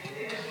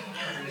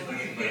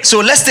 So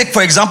let's take,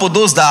 for example,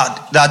 those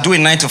that are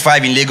doing 9 to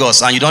 5 in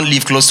Lagos and you don't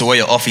live close to where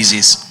your office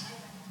is.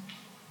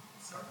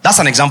 That's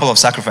an example of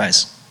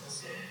sacrifice.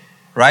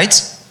 Right?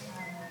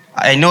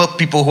 I know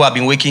people who have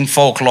been waking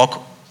 4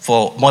 o'clock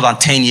for more than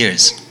 10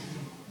 years.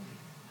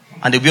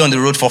 And they'll be on the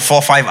road for 4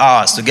 or 5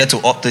 hours to get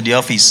up to the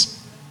office.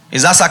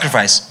 Is that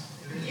sacrifice?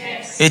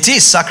 Yes. It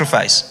is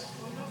sacrifice.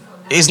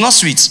 It's not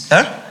sweet.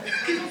 Huh?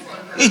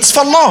 It's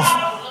for love.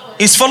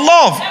 It's for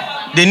love.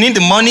 They need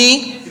the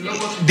money.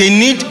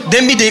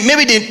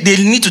 Maybe they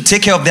need to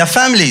take care of their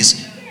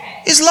families.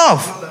 It's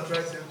love.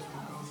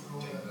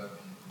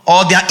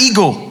 Or their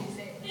ego.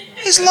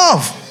 It's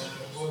love.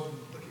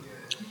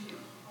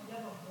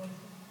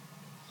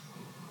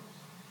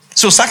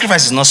 So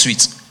sacrifice is not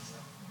sweet.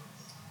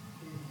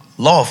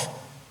 Love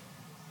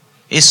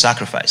is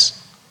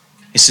sacrifice.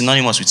 It's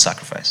synonymous with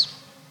sacrifice.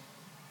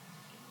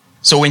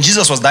 So when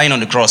Jesus was dying on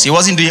the cross, he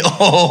wasn't doing,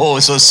 oh,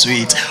 so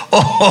sweet.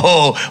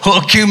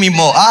 Oh, kill me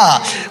more.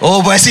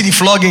 But I see the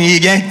flogging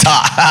again.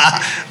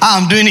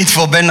 I'm doing it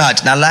for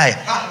Bernard. Now lie.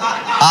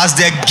 As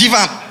they give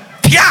him,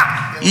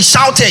 he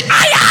shouted,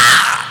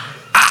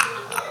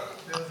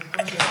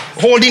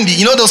 holding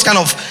those kind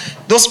of,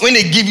 when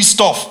they give you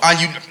stuff and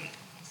you,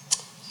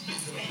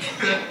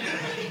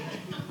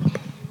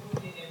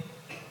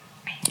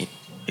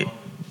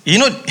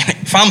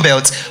 farm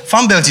belt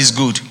is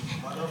good.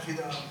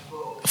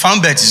 Farm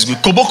belt is good.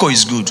 Koboko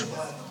is good.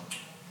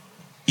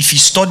 If you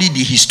study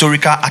the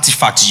historical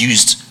artifacts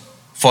used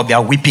for their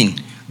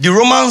whipping, the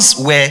Romans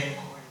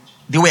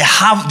they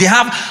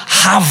have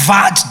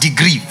Harvard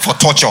degree for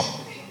torture.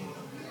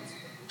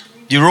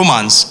 The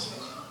Romans,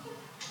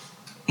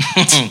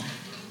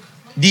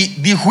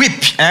 the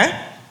whip,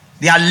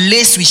 they are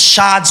laced with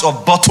shards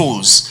of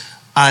bottles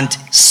and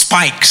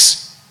spikes.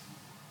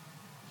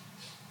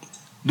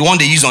 The one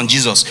they used on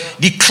Jesus.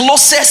 The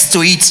closest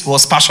to it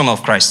was Passion of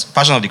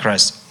the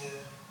Christ.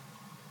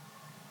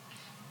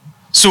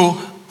 So,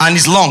 and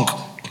it's long.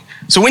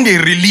 So when they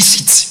release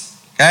it,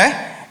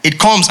 it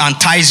comes and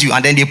ties you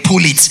and then they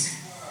pull it,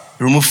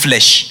 remove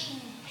flesh.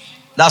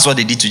 That's what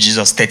they did to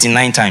Jesus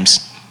 39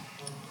 times.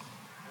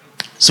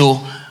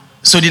 So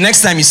the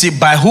next time you say,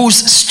 by whose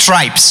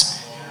stripes?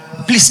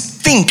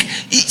 Please think.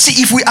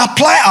 See, if we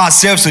apply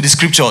ourselves to the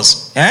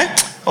scriptures,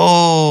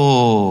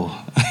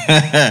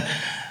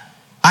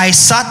 I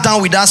sat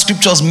down with that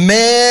scriptures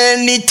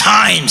many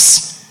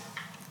times.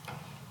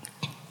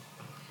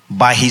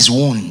 By his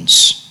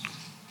wounds.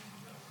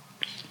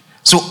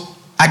 So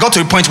I got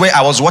to a point where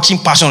I was watching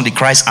Passion of the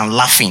Christ and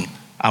laughing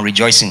and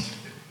rejoicing.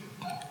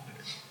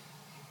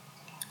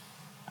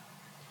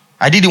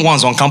 I did it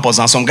once on campus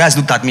and some guys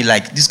looked at me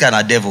like, this guy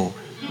is a devil.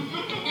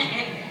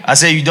 I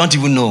said, you don't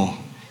even know.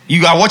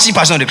 You are watching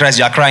Passion of the Christ,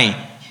 you are crying.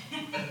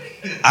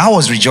 I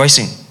was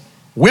rejoicing.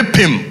 Whip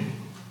him.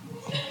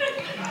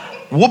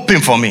 Whoop him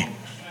for me.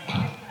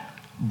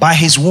 By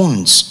his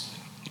wounds.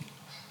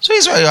 So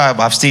it's why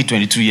I've stayed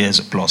 22 years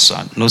plus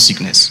and no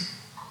sickness.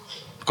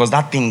 Because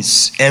that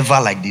thing's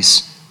ever like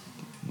this.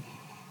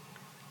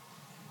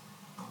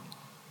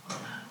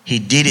 He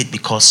did it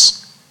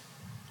because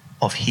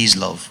of his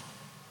love.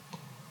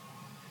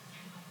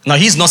 Now,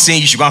 he's not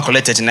saying you should go and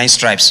collect 39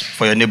 stripes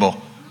for your neighbor.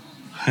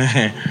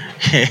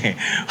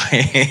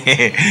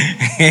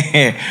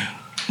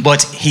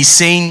 But he's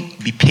saying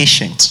be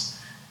patient.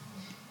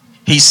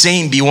 He's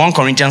saying be 1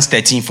 Corinthians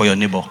 13 for your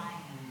neighbor.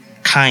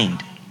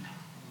 Kind.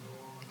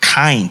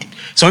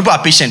 Some people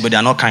are patient, but they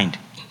are not kind.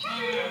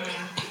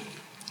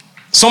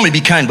 Some may be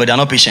kind, but they are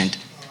not patient.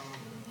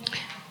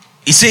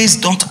 He says,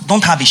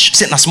 don't have a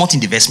say na smart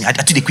in the verse. I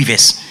do the quick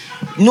verse.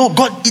 No,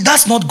 God,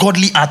 that's not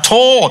godly at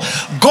all.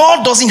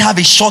 God doesn't have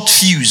a short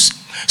fuse.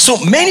 So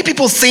many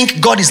people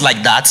think God is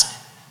like that.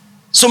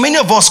 So many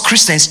of us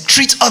Christians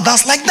treat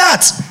others like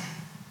that.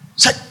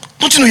 It's like,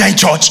 don't you know you're in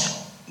church?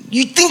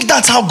 You think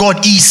that's how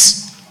God is.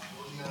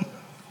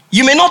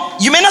 You may not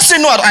say,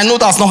 no, I know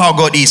that's not how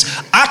God is.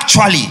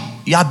 Actually,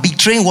 you are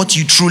betraying what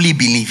you truly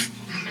believe.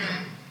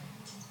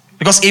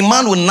 Because a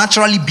man will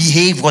naturally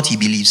behave what he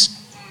believes.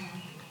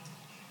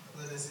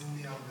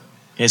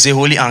 It's a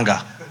holy anger.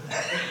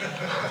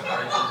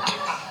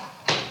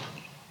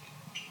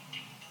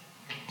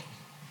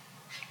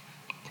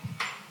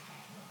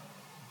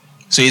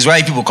 So it's why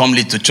if people come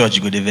late to church,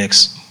 you go, they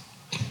vex.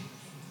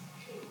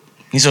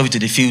 Instead of it,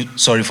 they feel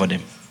sorry for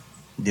them.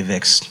 They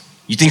vex.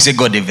 You think say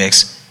God, they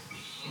vex?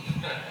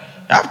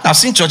 I've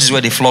seen churches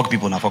where they flog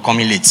people now for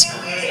coming late.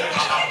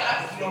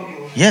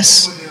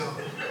 Yes.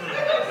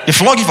 They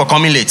flog you for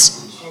coming late.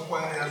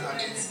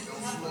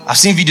 I've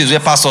seen videos where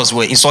pastors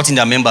were insulting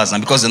their members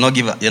and because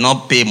they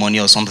not pay money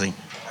or something.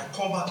 I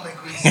call back my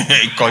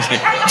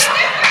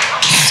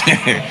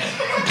grace.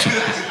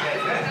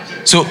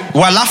 So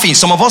we're laughing.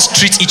 Some of us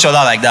treat each other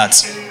like that.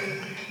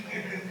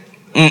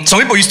 Some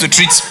people used to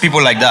treat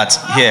people like that.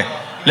 Here,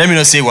 let me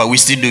not say what we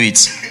still do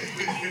it.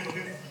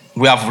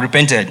 We have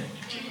repented.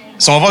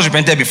 Some of us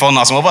repented before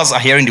now. Some of us are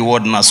hearing the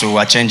word now, so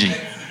we're changing.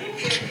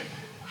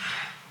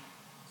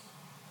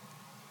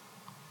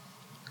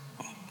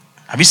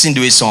 Have you seen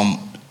the way some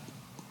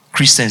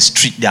Christians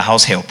treat their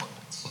house help?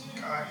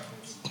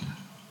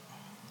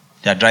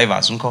 Their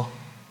drivers,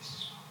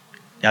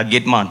 their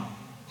gate man.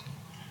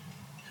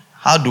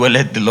 How do I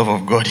let the love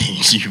of God in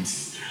you?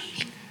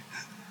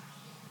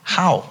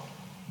 How?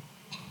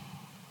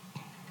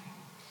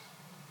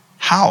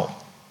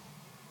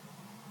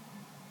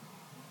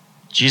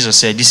 Jesus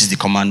said, this is the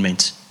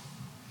commandment.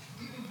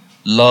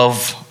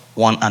 Love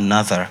one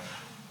another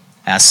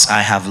as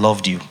I have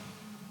loved you.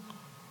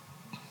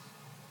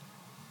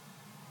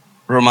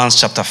 Romans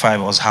chapter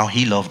 5 was how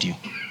he loved you.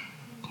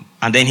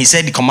 And then he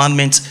said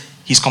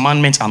his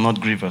commandments are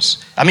not grievous.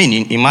 I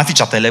mean, in Matthew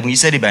chapter 11, he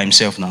said it by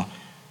himself now.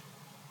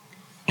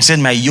 He said,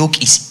 my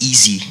yoke is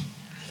easy.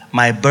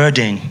 My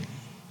burden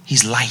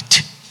is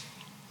light.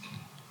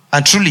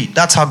 And truly,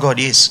 that's how God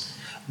is.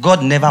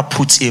 God never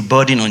puts a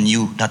burden on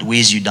you that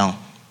weighs you down.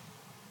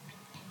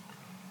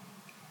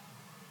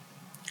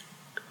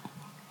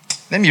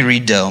 Let me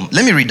read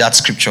that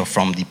scripture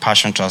from the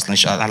Passion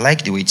Translation. I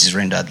like the way it is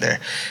rendered there.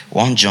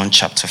 1 John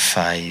chapter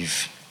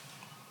 5.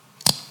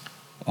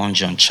 1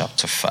 John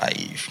chapter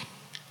 5.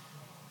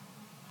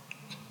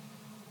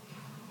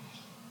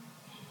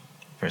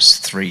 Verse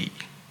 3.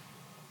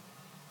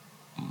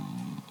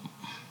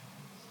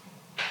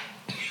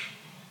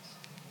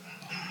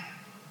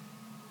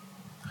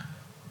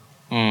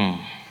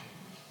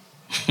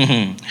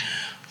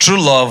 True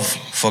love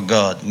for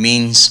God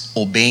means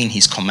obeying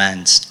his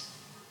commands.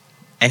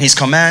 And his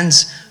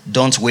commands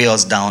don't weigh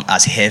us down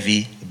as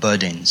heavy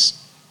burdens.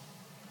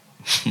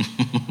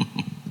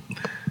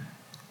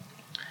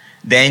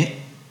 Then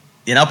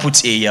they now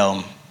put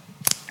an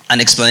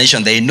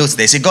explanation there. Note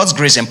they say God's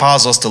grace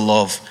empowers us to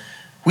love,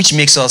 which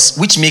makes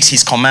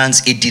his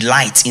commands a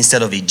delight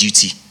instead of a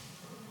duty.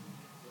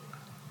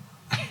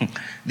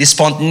 The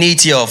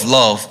spontaneity of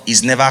love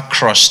is never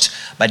crushed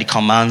by the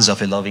commands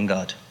of a loving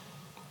God.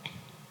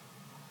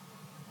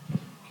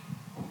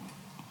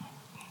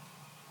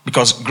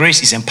 Because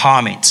grace is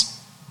empowerment.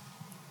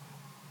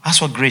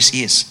 That's what grace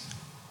is.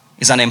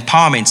 It's an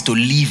empowerment to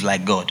live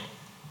like God.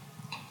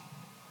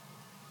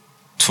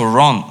 To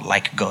run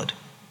like God.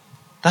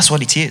 That's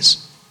what it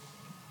is.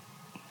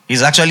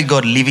 It's actually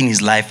God living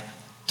his life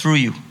through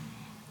you.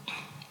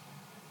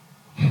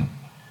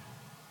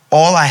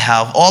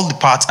 All the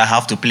parts I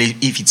have to play,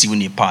 if it's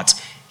even a part,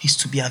 is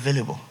to be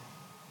available.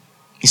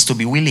 Is to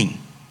be willing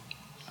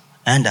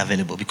and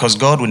available. Because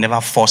God will never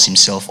force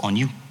himself on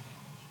you.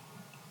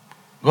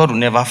 God will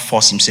never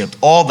force himself.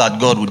 All that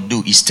God would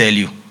do is tell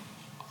you.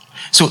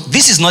 So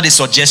this is not a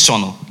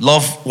suggestion.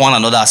 Love one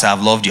another as I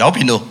have loved you. I hope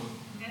you know.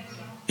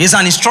 It's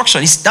an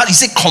instruction.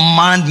 It's a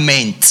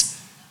commandment.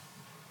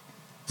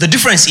 The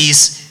difference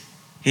is,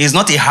 he is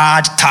not a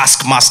hard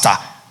taskmaster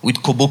with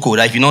koboko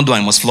that if you don't do,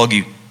 I must flog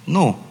you.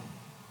 No.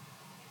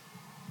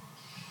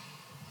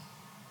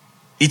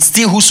 It's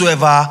still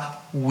whosoever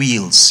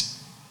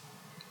wills.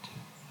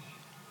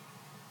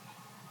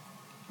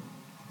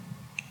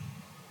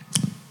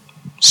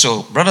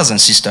 So, brothers and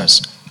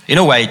sisters, you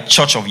know, we're a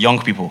church of young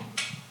people.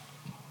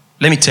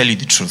 Let me tell you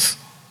the truth.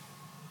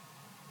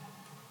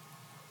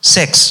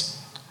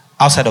 Sex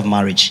outside of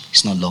marriage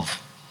is not love.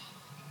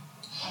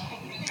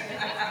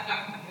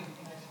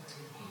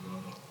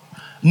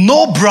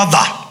 No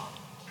brother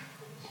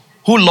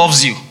who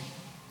loves you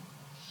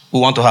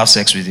will want to have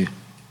sex with you.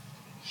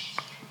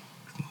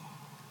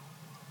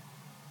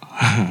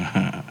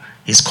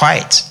 He's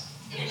quiet.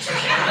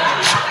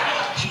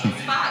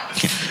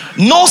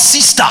 No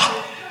sister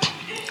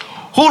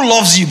who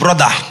loves you,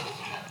 brother,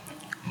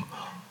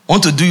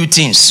 want to do you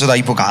things so that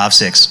people can have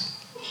sex.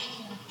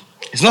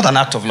 It's not an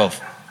act of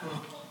love.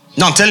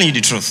 No, I'm telling you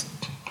the truth.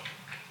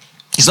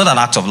 It's not an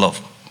act of love.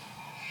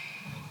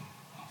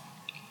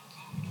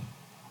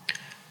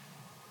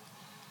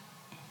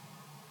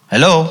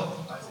 Hello?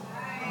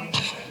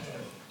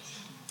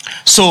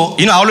 So,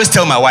 I always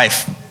tell my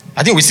wife,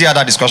 I think we still had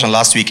that discussion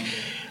last week.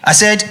 I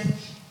said,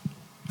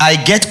 I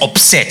get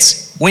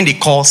upset when they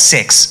call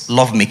sex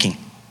love making.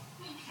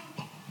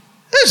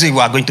 They say we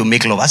are going to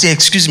make love. I say,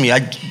 excuse me, I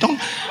don't.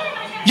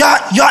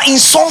 You are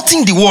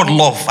insulting the word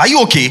love. Are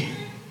you okay?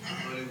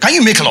 Can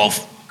you make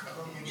love?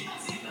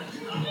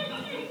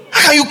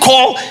 How can you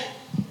call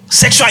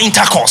sexual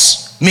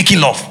intercourse making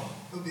love?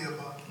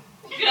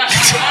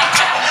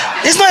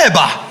 It's not a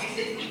bar.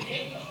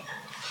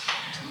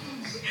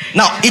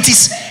 Now, it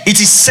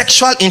is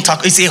sexual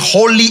intercourse. It's a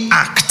holy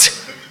act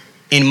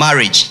in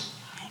marriage.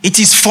 It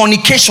is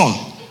fornication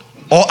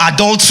or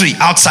adultery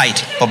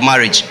outside of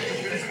marriage.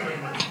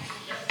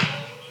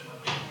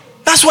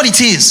 That's what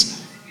it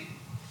is.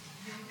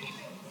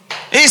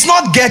 It's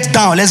not get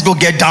down. Let's go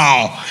get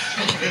down.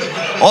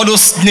 All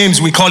those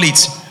names we call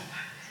it.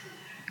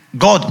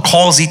 God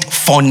calls it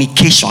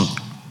fornication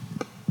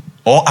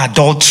or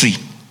adultery.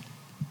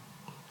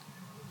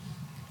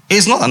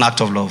 It's not an act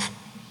of love.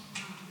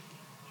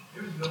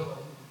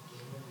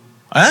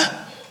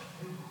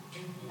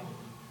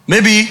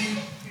 Maybe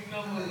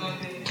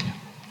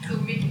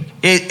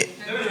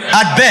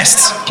at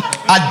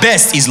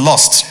best is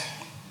lost.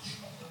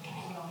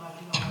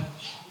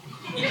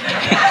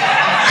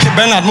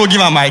 Bernard, no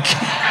give a mic.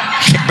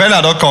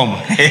 Bernard, don't come.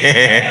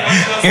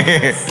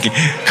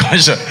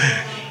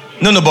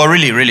 No, but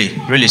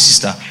really,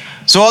 sister.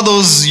 So all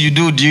those you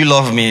do you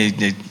love me?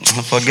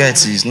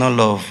 Forget, it's not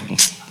love.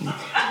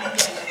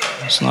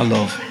 It's not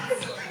love.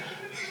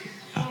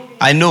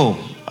 I know.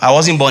 I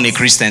wasn't born a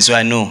Christian, so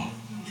I know.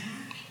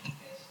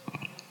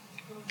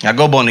 I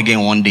got born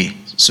again one day,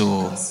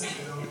 so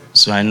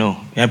I know.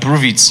 And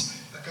prove it.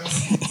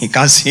 You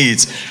can't see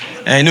it.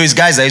 And I know it's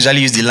guys that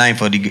usually use the line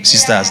for the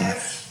sisters.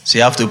 So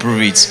you have to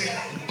prove it.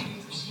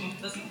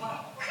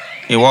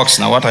 It works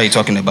now. What are you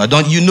talking about?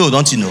 Don't you know?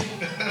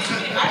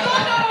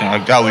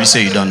 How will you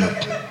say you don't know?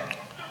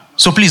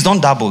 So please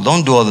don't dabble.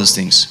 Don't do all those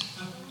things.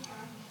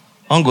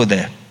 Don't go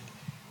there.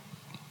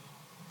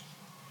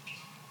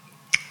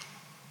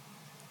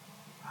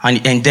 And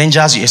it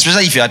endangers you,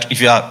 especially if you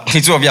are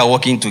the two of you are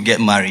working to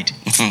get married.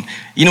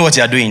 You know what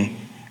you are doing?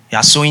 You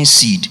are sowing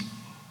seed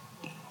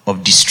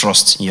of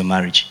distrust in your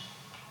marriage.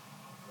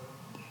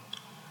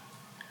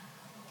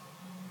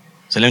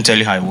 So let me tell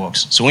you how it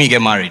works. So when you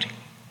get married,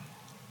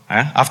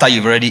 after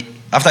you've already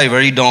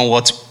done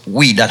what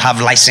we that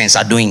have license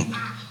are doing,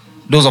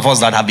 those of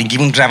us that have been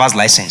given driver's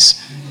license,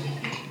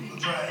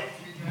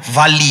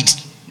 valid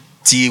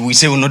till we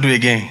say we'll not do it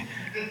again.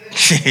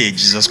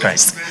 Jesus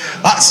Christ.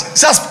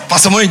 Says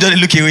Pastor Money don't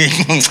look away.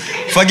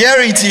 Forget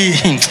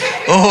it.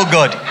 Oh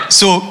God.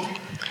 So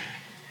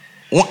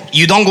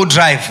you don't go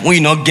drive when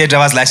you not get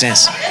driver's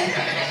license.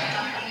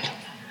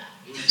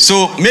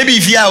 So maybe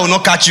if I will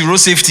not catch you, road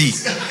safety.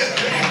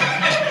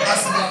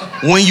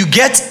 When you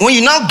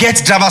now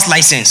get driver's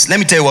license, let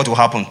me tell you what will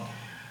happen.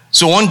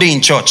 So one day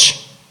in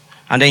church,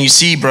 and then you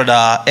see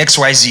brother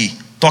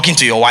XYZ talking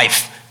to your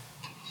wife,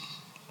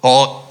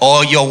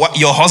 or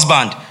your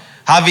husband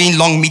having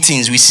long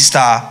meetings with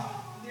sister.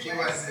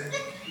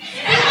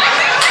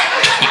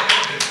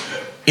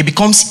 It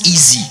becomes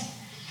easy.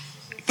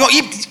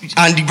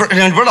 And the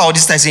brother or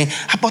this time saying,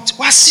 but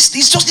what sister?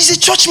 He's a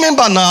church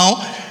member now.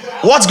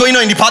 What's going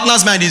on in the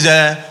partner's mind is,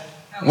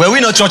 were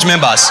we not church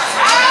members?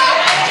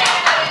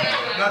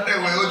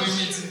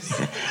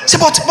 Say,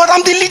 but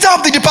I'm the leader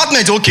of the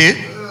department. Okay.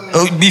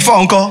 Before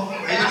uncle.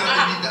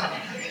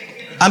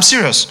 I'm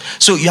serious.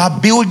 So you are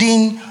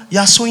building, you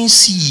are sowing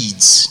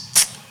seeds.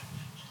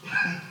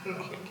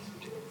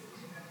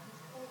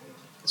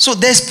 So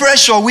there's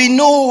pressure, we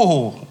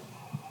know.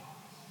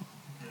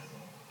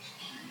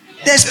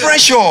 There's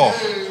pressure.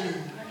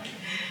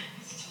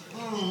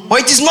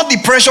 But it is not the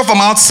pressure from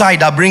outside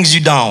that brings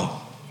you down.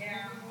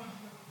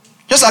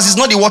 Just as it's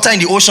not the water in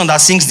the ocean that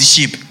sinks the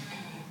ship.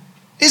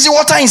 It's the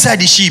water inside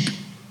the ship.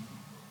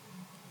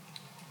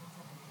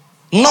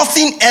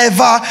 Nothing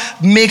ever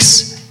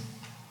makes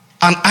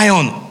an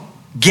iron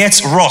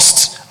get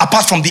rust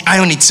apart from the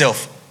iron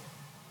itself.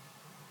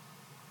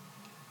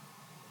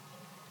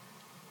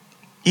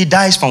 It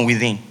dies from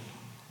within.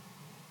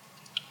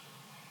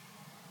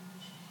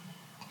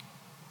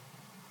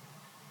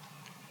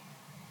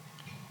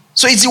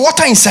 So it's the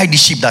water inside the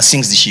ship that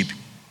sinks the ship.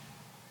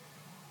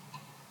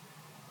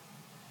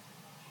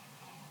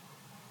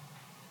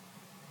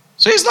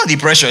 So it's not the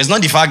pressure. It's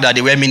not the fact that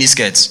they wear mini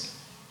skirts.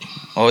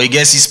 Or he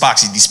gets his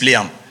sparks, he display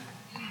them.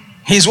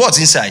 He's what's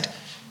inside.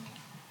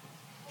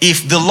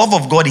 If the love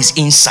of God is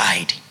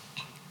inside,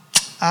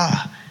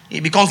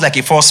 it becomes like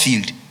a force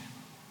field.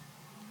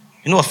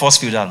 You know what force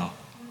field are now?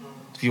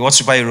 If you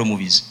watch superhero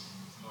movies.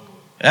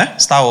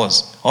 Star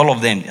Wars. All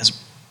of them.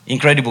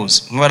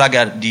 Incredibles. Remember that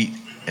guy?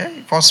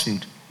 Force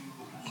field.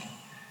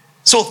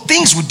 So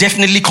things will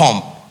definitely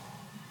come.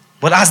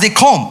 But as they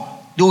come,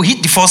 they will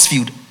hit the force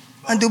field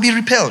and they'll be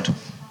repelled.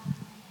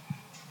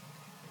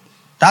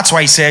 That's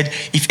why he said,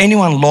 if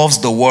anyone loves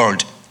the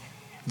world,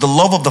 the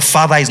love of the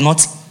Father is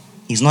not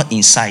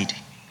inside.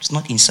 It's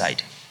not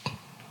inside.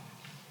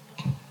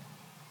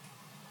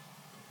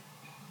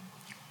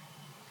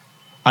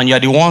 And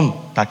you're the one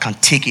that can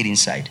take it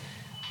inside.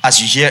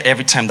 As you hear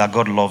every time that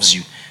God loves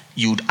you,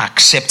 you would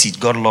accept it.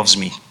 God loves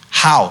me.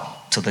 How?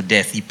 To the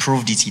death. He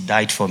proved it. He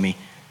died for me.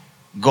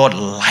 God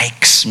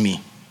likes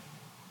me.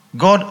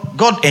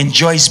 God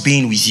enjoys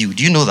being with you.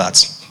 Do you know that?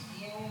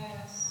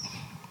 Yes.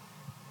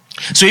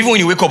 So even when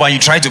you wake up and you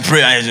try to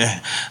pray,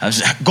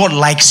 God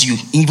likes you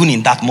even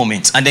in that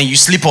moment. And then you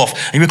sleep off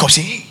and you wake up and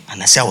say, hey,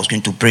 and I said I was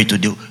going to pray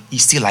today. He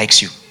still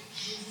likes you.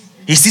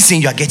 He's still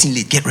saying you are getting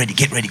late. Get ready,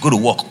 go to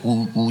work.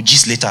 We'll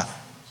gist later.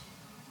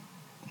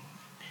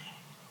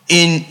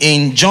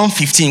 In John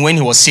 15, when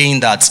he was saying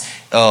that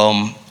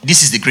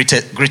this is the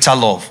greater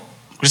love.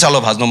 Greater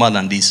love has no more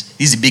than this.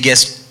 This is the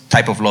biggest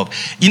type of love.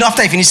 You know,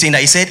 after he finished saying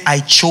that, he said, I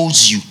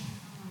chose you.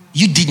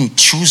 You didn't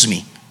choose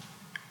me.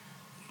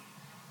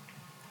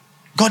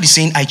 God is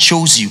saying, I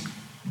chose you.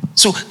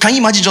 So can you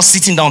imagine just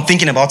sitting down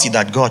thinking about it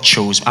that God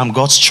chose? I'm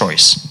God's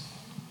choice.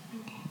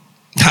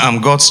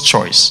 I'm God's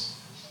choice.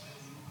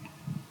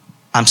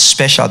 I'm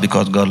special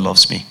because God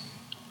loves me.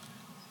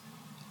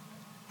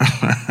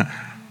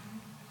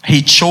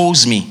 He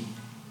chose me.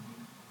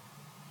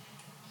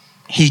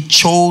 He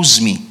chose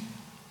me.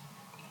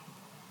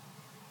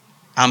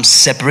 I'm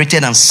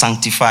separated and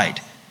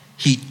sanctified.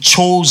 He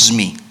chose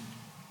me.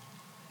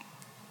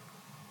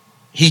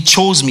 He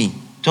chose me.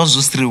 Just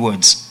those 3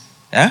 words.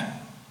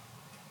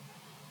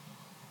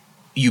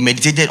 You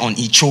meditated on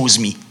he chose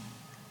me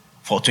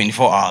for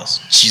 24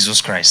 hours.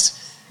 Jesus Christ.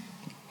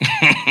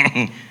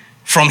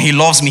 From he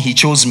loves me, he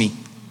chose me.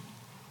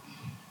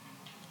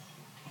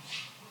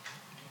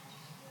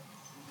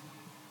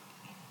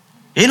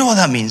 You know what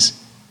that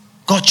means?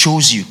 God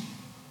chose you.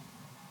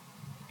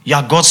 You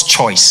are God's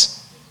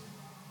choice.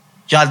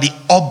 You are the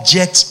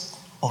object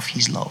of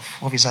his love,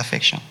 of his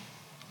affection.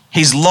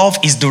 His love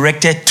is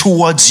directed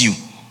towards you.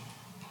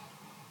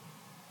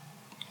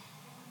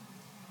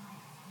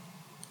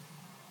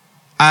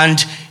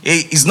 And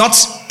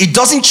it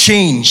doesn't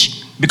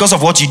change because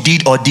of what you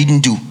did or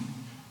didn't do.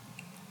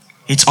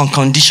 It's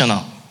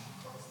unconditional.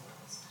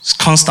 It's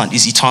constant.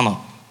 It's eternal.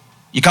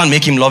 You can't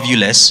make him love you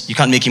less. You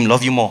can't make him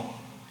love you more.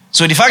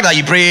 So the fact that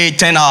you pray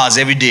 10 hours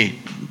every day,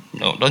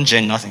 no, don't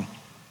change nothing.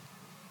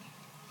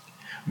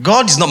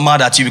 God is not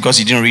mad at you because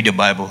you didn't read the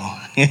Bible.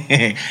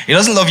 He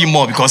doesn't love you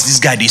more because this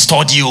guy, they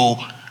study you.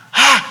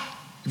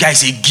 This guy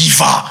is a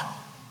giver.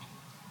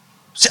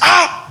 Say,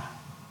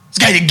 this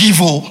guy is a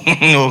giver.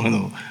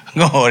 No.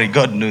 Don't worry,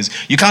 God knows.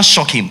 You can't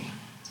shock him.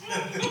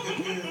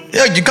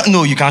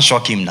 You can't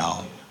shock him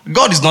now.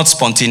 God is not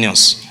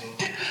spontaneous.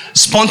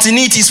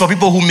 Spontaneity is for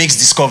people who makes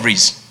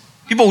discoveries.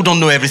 People who don't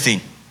know everything.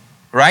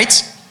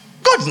 Right?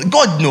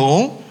 God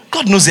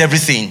knows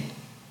everything.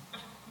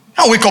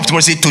 I wake up tomorrow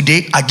and say,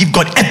 today I give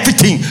God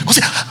everything. Go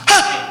say,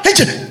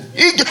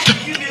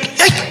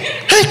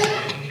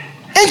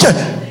 angel.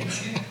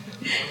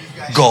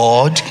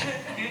 God.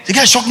 The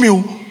guy shocked me.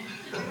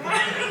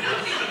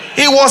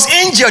 It was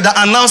angel that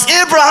announced,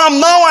 Abraham,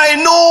 now I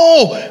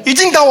know. You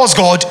think that was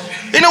God?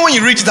 You know when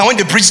you read it and when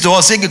they preach to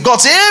us, God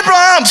say,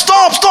 Abraham,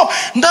 stop.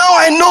 Now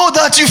I know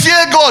that you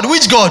fear God.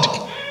 Which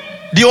God?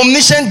 The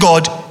omniscient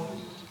God.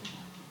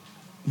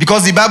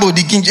 Because the Bible,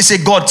 the King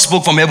say God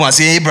spoke from heaven and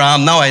say,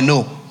 Abraham, now I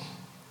know.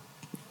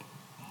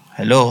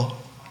 Hello?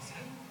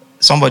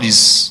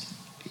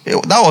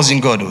 That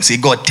wasn't God. Say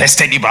God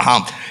tested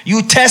Abraham.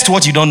 You test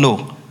what you don't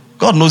know.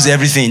 God knows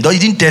everything. You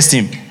didn't test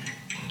him.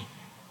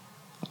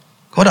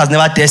 God has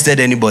never tested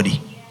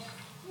anybody.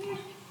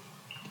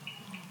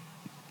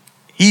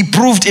 He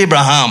proved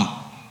Abraham.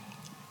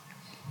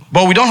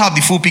 But we don't have the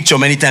full picture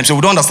many times, so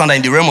we don't understand that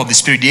in the realm of the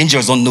spirit, the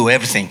angels don't know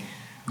everything.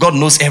 God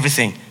knows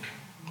everything.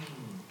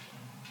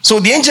 So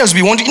the angels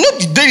be wondering,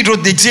 David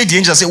wrote, they say the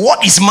angels say,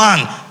 what is man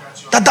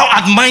that thou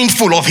art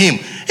mindful of him?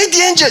 And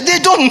the angels, they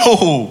don't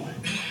know.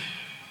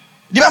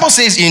 The Bible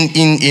says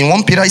in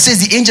 1 Peter, it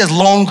says the angels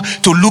long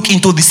to look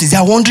into this. They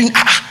are wondering,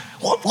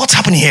 what's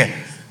happening here?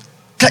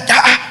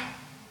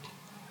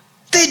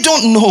 They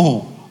don't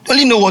know. They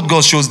only know what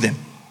God shows them.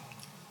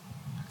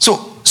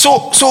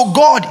 So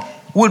God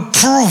will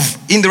prove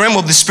in the realm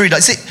of the spirit. I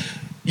say,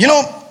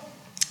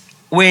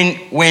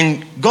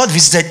 when God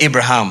visited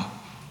Abraham,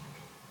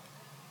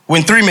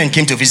 when 3 men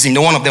came to visit him,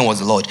 no one of them was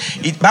the Lord.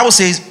 The Bible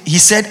says, he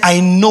said, I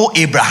know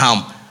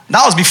Abraham.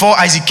 That was before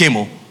Isaac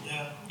came.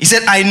 He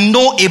said, I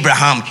know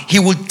Abraham. He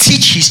will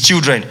teach his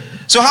children.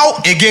 So how,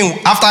 again,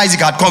 after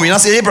Isaac had come, he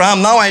said,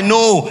 Abraham, now I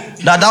know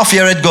that thou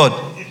fearest God.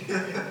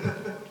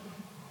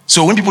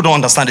 So when people don't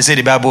understand, they say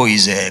the Bible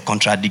is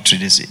contradictory.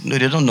 They say, no,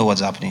 they don't know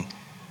what's happening.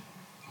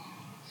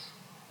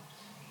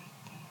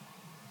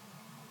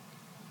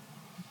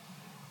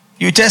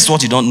 You test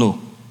what you don't know.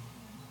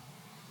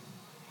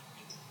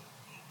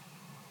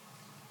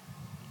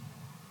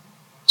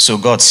 So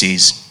God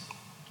says,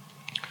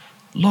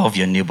 love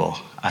your neighbor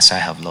as I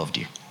have loved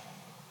you.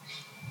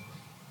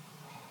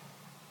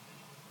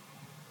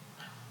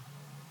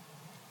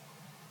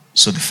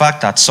 So the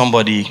fact that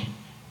somebody,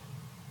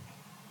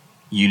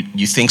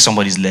 you think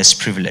somebody is less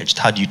privileged,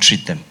 how do you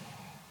treat them?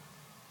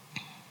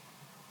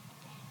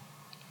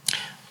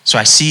 So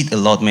I see it a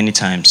lot, many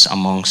times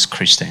amongst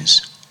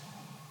Christians.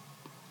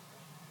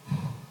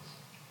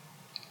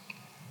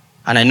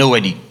 And I know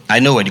where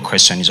the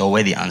question is, or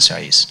where the answer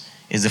is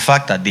the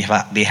fact that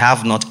they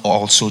have not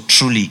also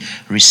truly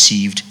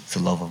received the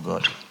love of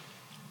God.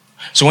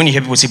 So when you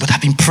hear people say, but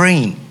I've been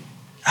praying,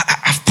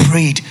 I've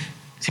prayed.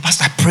 Say,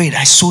 Pastor, I prayed,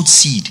 I sowed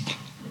seed.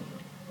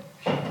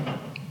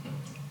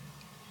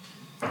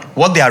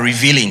 What they are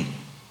revealing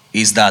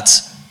is that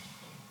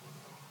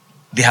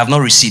they have not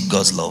received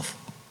God's love.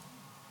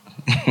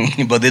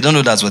 But they don't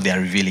know that's what they are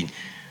revealing.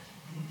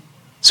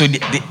 So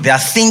their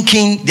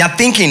thinking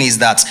is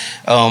that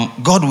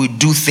God will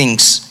do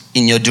things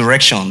in your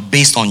direction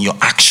based on your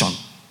action.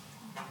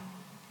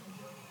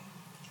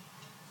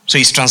 So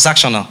it's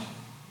transactional.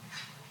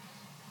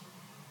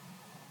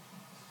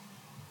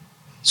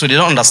 So they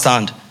don't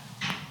understand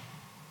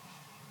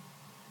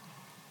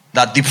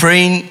that the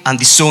praying and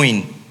the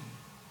sowing,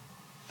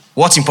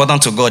 what's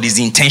important to God is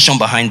the intention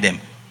behind them.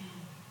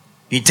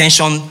 The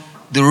intention,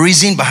 the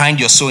reason behind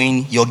your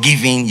sowing, your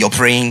giving, your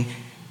praying.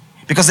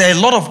 Because there are a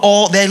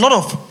lot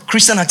of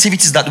Christian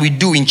activities that we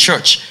do in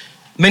church,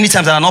 many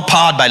times that are not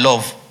powered by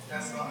love.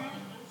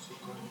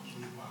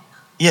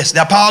 Yes, they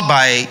are powered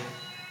by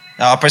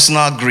our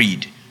personal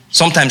greed,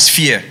 sometimes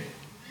fear.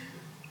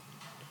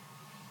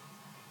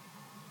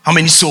 How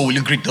many souls will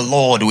you greet the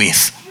Lord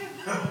with?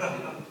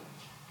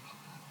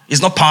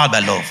 It's not powered by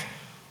love.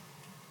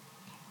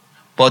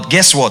 But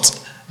guess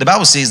what? The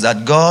Bible says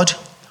that God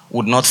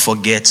would not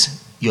forget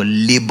your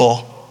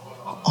labor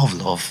of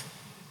love.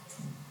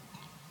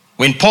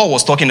 When Paul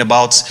was talking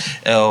about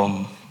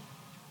the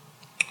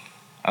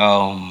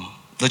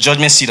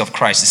judgment seat of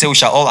Christ, he said we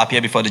shall all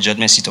appear before the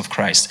judgment seat of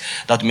Christ,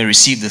 that we may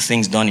receive the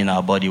things done in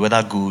our body,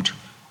 whether good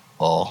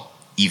or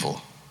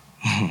evil.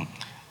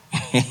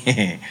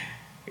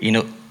 You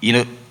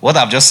know what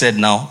I've just said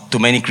now to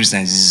many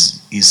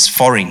Christians is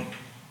foreign.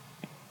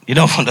 You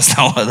don't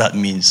understand what that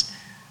means.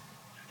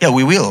 Yeah,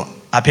 we will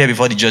appear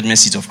before the judgment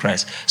seat of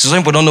Christ. So some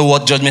people don't know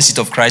what judgment seat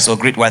of Christ or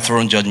great white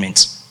throne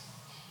judgment.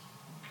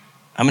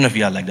 How many of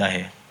you are like that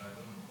here?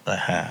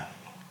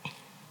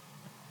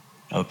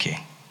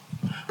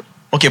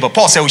 Okay, but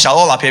Paul said we shall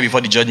all appear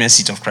before the judgment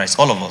seat of Christ,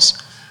 all of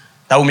us,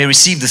 that we may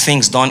receive the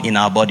things done in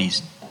our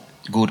bodies,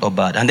 good or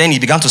bad. And then he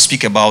began to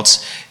speak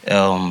about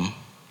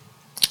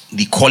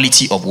the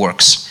quality of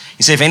works.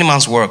 He said, if any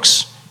man's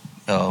works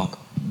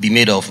be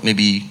made of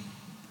maybe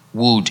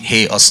wood,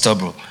 hay, or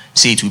stubble,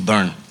 say it will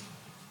burn.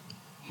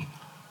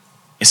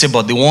 He said,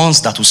 but the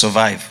ones that will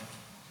survive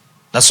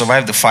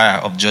the fire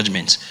of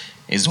judgment,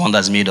 is one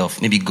that's made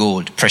of maybe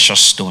gold,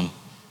 precious stone.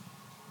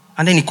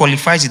 And then he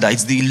qualifies it that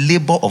it's the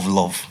labor of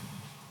love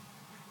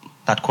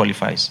that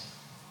qualifies.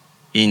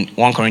 In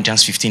 1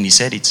 Corinthians 15, he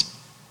said it.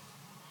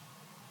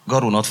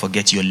 God will not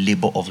forget your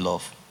labor of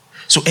love.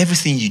 So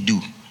everything you do.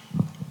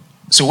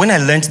 So when I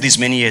learned this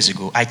many years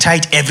ago, I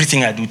tied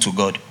everything I do to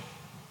God.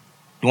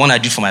 The one I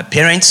do for my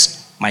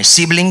parents, my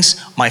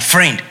siblings, my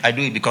friend, I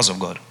do it because of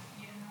God.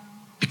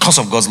 Because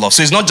of God's love.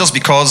 So it's not just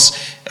because,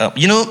 the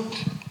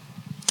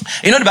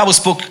Bible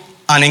spoke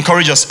and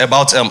encouraged us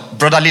about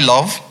brotherly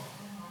love.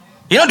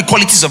 You know the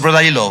qualities of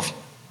brotherly love.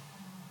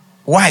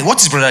 Why?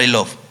 What is brotherly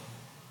love?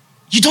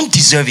 You don't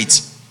deserve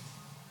it.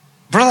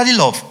 Brotherly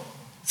love.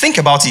 Think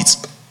about it.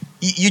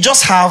 You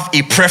just have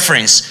a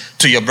preference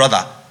to your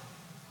brother.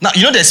 Now,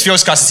 there's fuel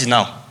scarcity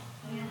now.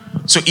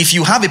 So if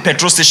you have a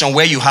petrol station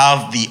where you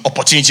have the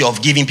opportunity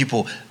of giving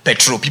people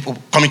petrol, people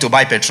coming to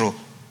buy petrol.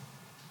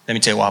 Let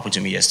me tell you what happened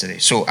to me yesterday.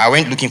 So I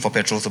went looking for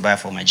petrol to buy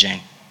for my gen.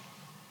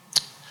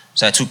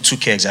 So I took 2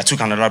 kegs. I took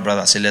another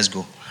brother. I said, let's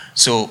go.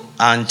 So,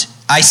 and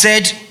I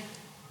said,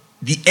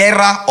 the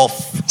era of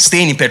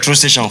staying in petrol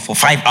station for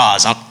 5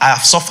 hours, I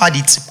have suffered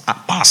it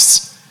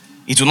past.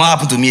 It will not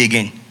happen to me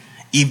again.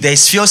 If there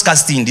is fuel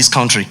scarcity in this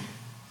country,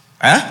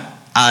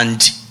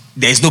 and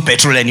there is no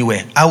petrol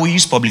anywhere, I will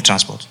use public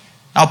transport.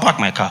 I'll park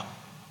my car.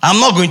 I'm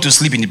not going to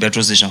sleep in the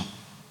petrol station.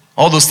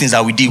 All those things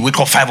that we did, wake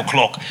up 5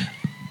 o'clock.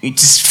 It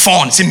is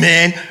fun. Say,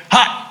 man,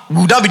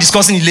 we'll not be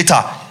discussing it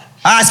later.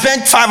 I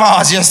spent 5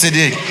 hours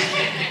yesterday.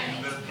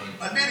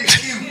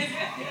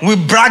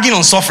 We're bragging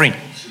on suffering.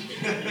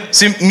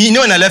 See, me,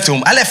 when I left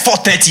home, I left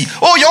 4:30.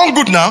 Oh, you're on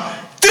good now.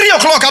 3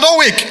 o'clock, I don't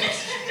wake.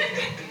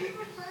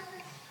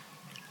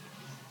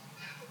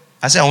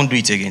 I said, I won't do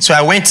it again. So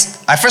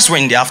I first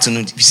went in the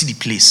afternoon. You see the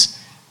place.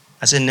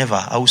 I said, never.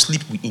 I will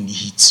sleep in the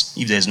heat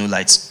if there's no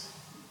lights.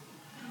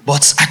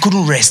 But I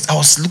couldn't rest. I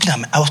was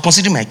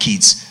considering my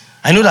kids.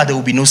 I know that there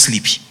will be no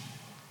sleep.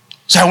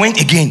 So I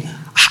went again.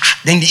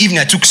 Then in the evening,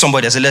 I took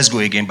somebody. I said, let's go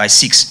again by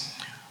 6.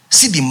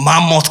 See the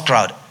mammoth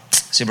crowd.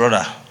 I said,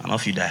 brother, I don't know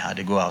if you die. I had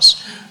to go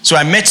house. So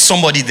I met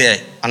somebody there,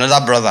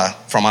 another brother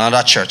from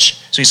another church.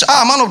 So he said,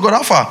 man of God,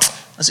 how far?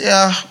 I said,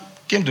 yeah,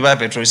 came to buy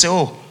petrol. He said,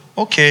 oh,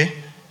 okay.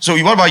 So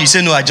what about you? He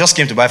said, no, I just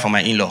came to buy for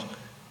my in-law.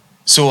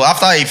 So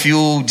after a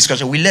few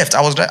discussions, we left.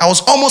 I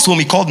was almost home.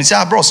 He called me. He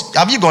said, bros,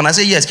 have you gone? I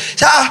said, yes. He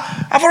said,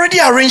 I've already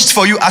arranged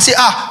for you. I said,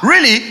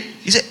 really?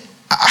 He said,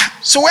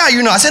 so where are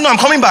you now? I said, no, I'm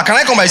coming back. Can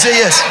I come back? He said,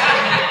 yes.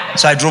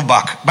 So I drove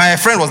back. My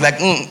friend was like,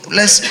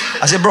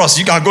 I said, bros,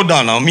 you can go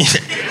down now. Me.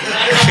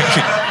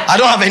 I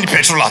don't have any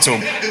petrol at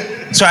home.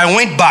 So I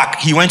went back.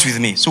 He went with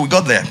me. So we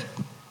got there.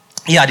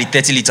 He had a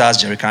 30 liters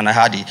jerrycan. I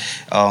had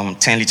a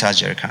 10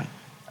 liters jerrycan,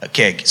 a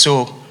keg.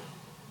 So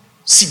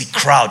see the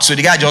crowd. So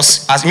the guy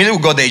just, as immediately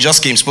we got there, he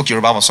just came, spoke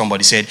Yoruba for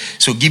somebody, said,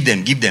 so give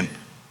them.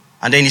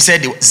 And then he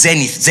said,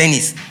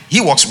 Zenith.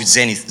 He works with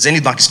Zenith.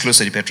 Zenith Bank is close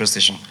to the petrol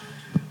station.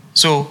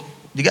 So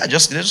the guy they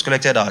just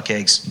collected our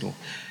kegs.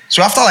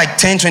 So after like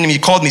 10, 20 minutes,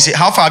 he called me, said,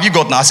 how far have you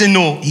got now? I said,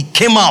 no. He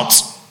came out.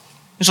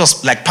 This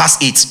was like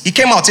past 8. He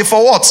came out, said,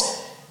 for what?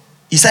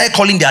 He started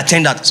calling the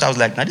attendant. So I was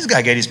like, now this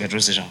guy get his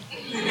petrol station.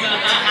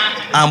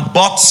 And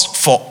bought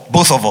for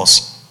both of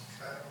us.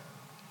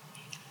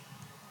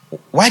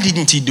 Why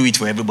didn't he do it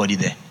for everybody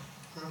there?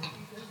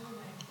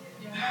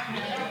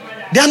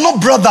 They are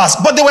not brothers,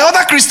 but there were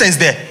other Christians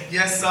there.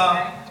 Yes,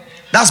 sir.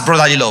 That's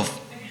brotherly love.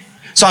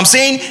 So I'm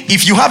saying,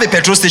 if you have a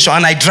petrol station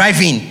and I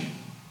drive in,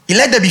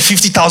 let there be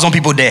 50,000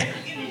 people there.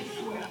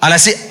 And I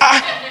say,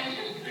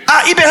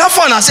 Ibe, have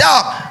fun. I say,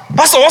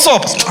 Pastor, what's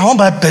up? I want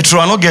to buy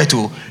petrol. I don't get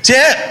to. Say,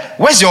 hey,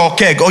 where's your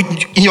keg? Or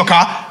in your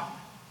car?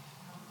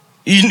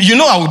 You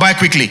know I will buy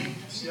quickly.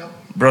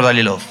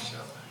 Brotherly love.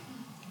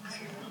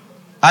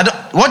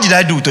 What did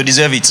I do to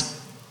deserve it?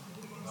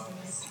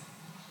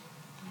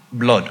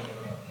 Blood.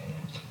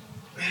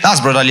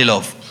 That's brotherly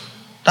love.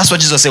 That's what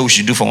Jesus said we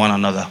should do for one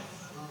another.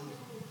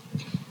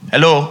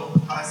 Hello?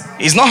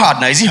 It's not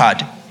hard now. Is it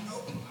hard?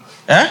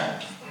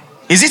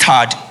 Is it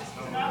hard?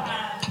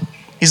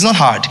 It's not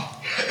hard.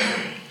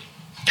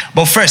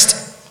 But first,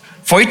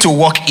 for it to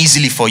work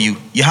easily for you,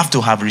 you have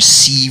to have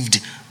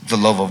received the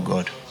love of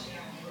God.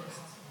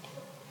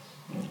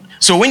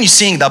 So when you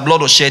sing that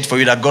blood was shed for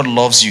you, that God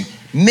loves you,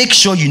 make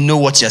sure you know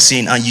what you're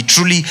saying and you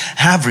truly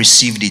have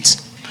received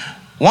it.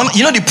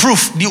 The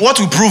proof, what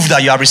will prove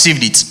that you have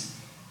received it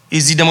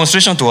is the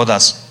demonstration to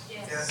others.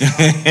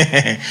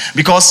 Yes.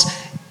 Because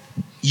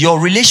our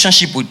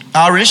relationship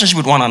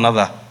with one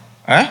another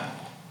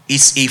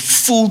is a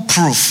full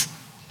proof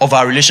of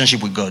our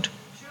relationship with God.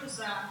 True,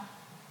 sir.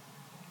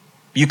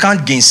 You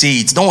can't gainsay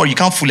it. Don't worry, you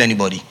can't fool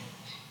anybody.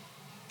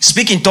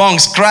 Speak in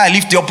tongues, cry,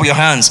 lift up your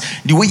hands.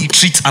 The way you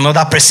treat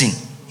another person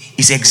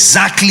is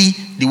exactly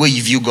the way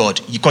you view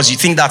God, because you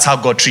think that's how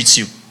God treats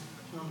you.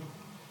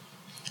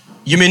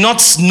 You may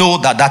not know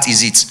that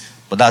is it,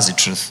 but that's the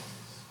truth.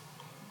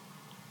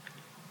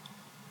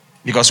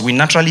 Because we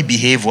naturally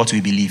behave what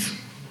we believe.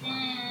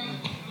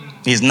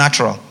 It's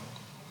natural.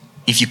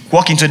 If you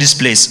walk into this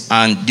place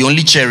and the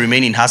only chair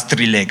remaining has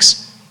 3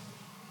 legs,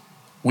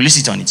 will you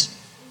sit on it?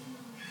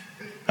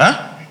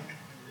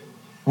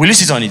 Will you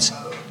sit on it?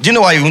 Do you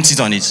know why you won't sit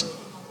on it?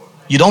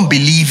 You don't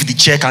believe the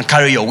chair can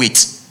carry your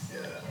weight.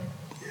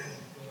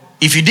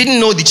 If you didn't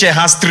know the chair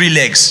has 3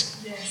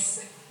 legs,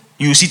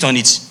 you will sit on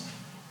it.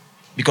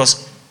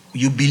 Because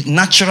you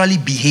naturally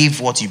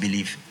behave what you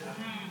believe.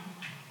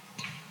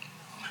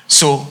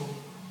 So,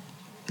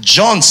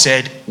 John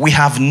said, we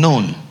have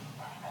known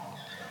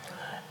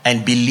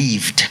and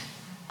believed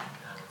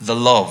the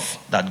love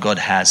that God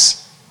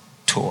has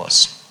to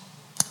us.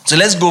 So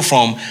let's go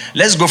from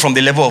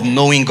the level of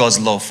knowing God's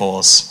love for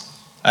us.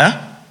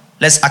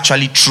 Let's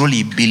actually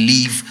truly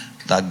believe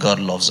that God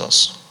loves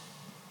us.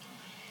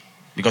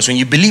 Because when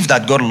you believe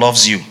that God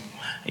loves you,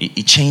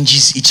 it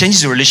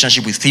changes the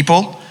relationship with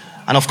people,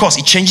 and of course,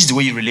 it changes the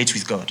way you relate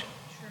with God.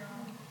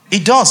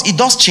 It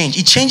does change.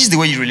 It changes the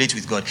way you relate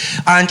with God.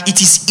 And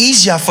it is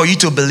easier for you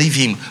to believe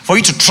Him, for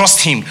you to trust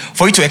Him,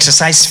 for you to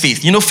exercise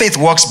faith. You know, faith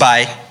works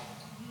by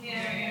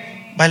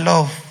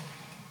love.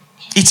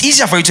 It's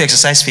easier for you to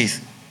exercise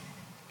faith.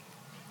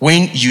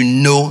 When you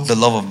know the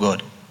love of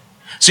God.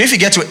 So if you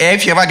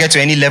ever get to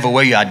any level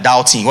where you are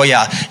doubting, where you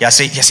are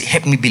saying, yes,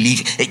 help me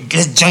believe,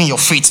 let's join your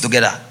faith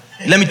together.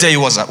 Let me tell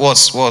you what's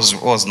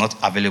not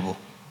available.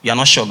 You are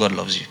not sure God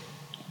loves you.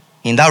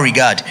 In that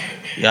regard,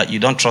 you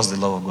don't trust the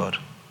love of God.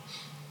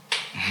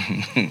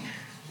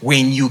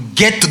 When you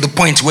get to the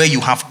point where you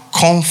have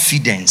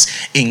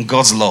confidence in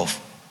God's love,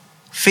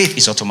 faith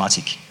is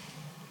automatic.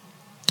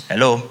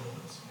 Hello?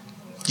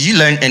 Did you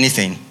learn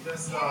anything?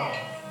 Yes, sir.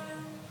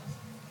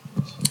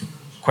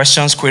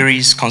 Questions,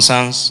 queries,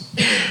 concerns?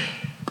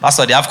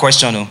 Pastor, they have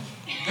questions. No?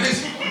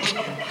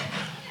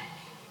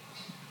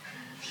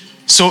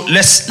 So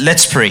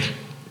let's pray.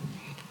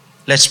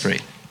 Let's pray.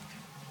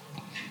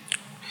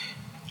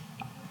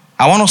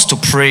 I want us to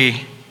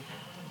pray.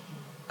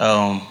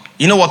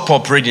 You know what Paul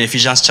prayed in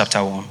Ephesians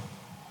chapter 1?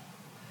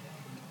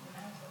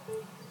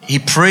 He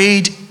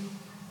prayed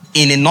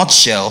in a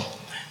nutshell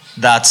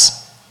that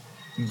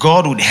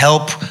God would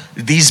help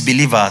these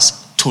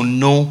believers to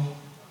know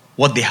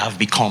what they have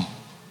become,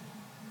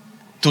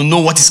 to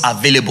know what is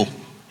available.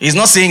 He's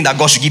not saying that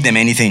God should give them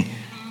anything.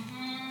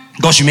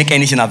 God should make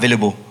anything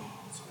available.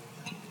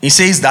 He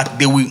says that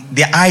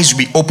their eyes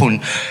will be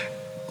open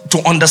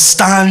to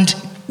understand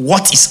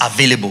what is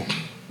available.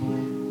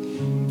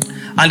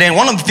 And then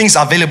one of the things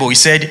available, he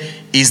said,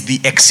 is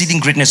the exceeding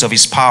greatness of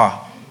his power.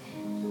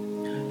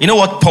 You know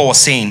what Paul was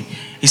saying?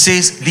 He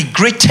says the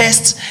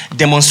greatest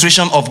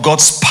demonstration of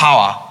God's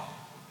power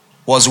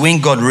was when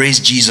God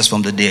raised Jesus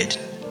from the dead.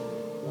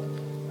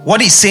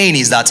 What he's saying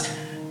is that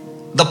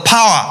the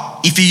power,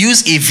 if you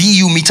use a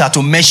VU meter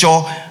to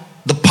measure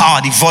the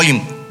power, the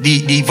volume,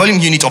 the volume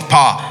unit of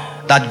power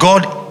that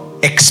God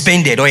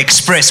expended or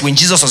expressed when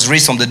Jesus was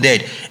raised from the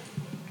dead,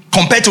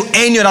 compared to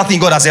any other thing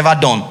God has ever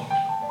done,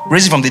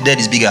 raising from the dead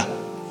is bigger.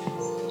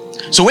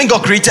 So when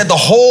God created the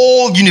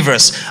whole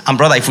universe, and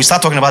brother, if we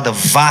start talking about the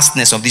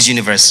vastness of this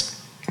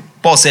universe,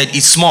 Paul said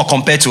it's small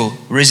compared to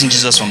raising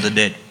Jesus from the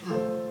dead.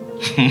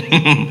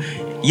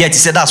 Yet he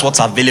said that's what's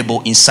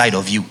available inside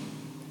of you.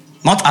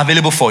 Not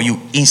available for you,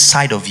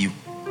 inside of you.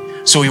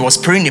 So he was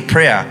praying a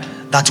prayer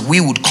that we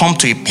would come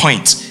to a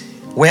point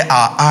where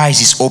our eyes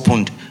is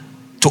opened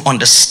to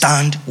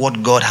understand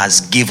what God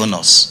has given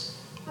us.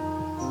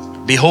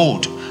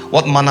 Behold,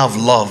 what manner of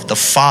love the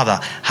Father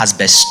has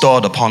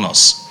bestowed upon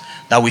us,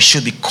 that we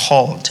should be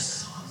called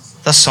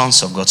the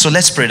sons of God. So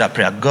let's pray that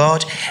prayer.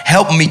 God,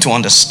 help me to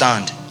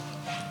understand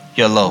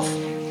your love.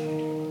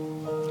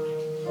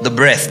 The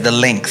breadth, the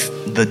length,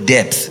 the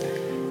depth,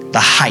 the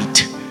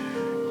height.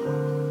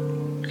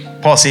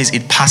 Paul says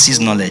it passes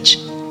knowledge,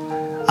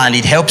 and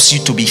it helps you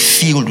to be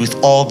filled with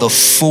all the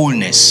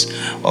fullness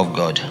of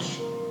God.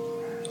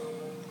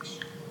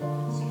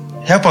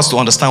 Help us to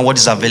understand what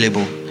is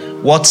available,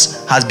 what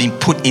has been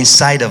put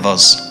inside of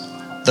us,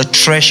 the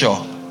treasure,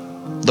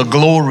 the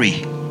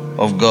glory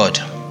of God.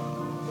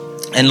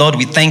 And Lord,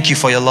 we thank you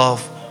for your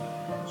love.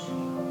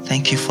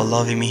 Thank you for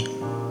loving me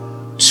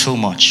so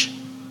much.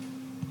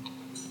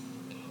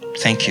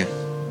 Thank you.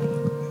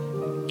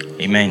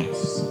 Amen.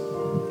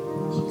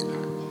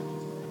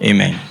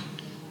 Amen.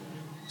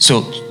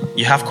 So,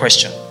 you have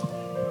question?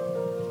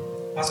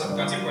 Pastor, you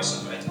can take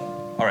question, right?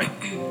 All right.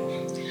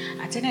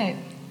 I don't know.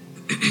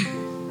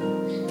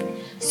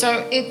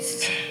 So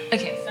it's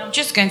okay. So I'm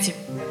just going to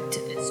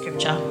the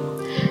scripture,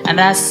 and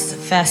that's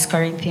 1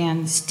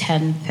 Corinthians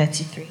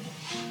 10:33,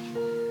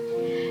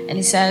 and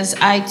it says,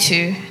 "I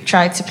too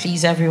try to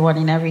please everyone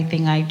in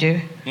everything I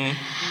do.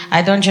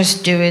 I don't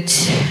just do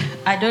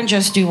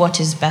what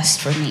is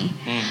best for me.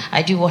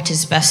 I do what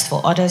is best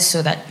for others,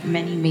 so that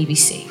many may be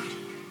saved."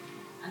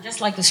 And just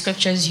like the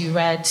scriptures you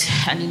read,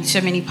 and in so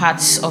many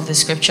parts of the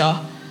scripture,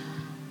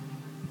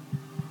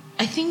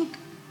 I think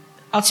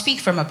I'll speak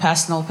from a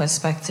personal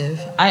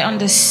perspective. I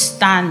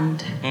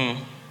understand, I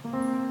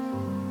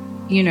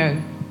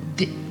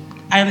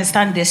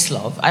understand this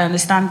love. I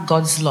understand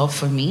God's love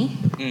for me.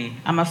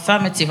 I'm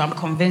affirmative. I'm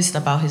convinced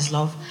about his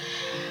love.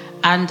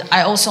 And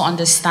I also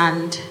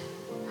understand,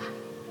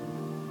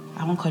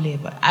 I won't call it,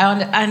 but I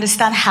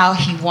understand how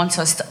he wants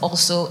us to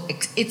also,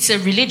 it's a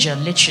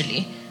religion,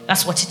 literally.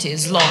 That's what it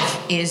is. Love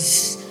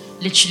is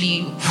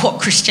literally what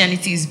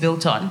Christianity is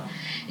built on,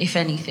 if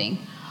anything.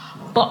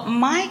 But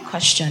my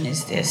question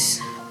is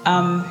this.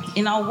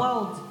 In our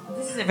world,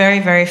 this is a very,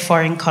 very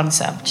foreign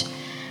concept.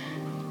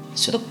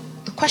 So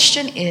the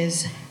question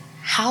is,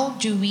 how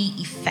do we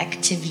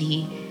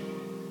effectively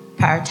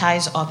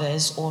prioritize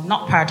others, or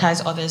not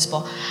prioritize others,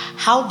 but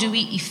how do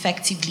we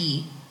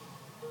effectively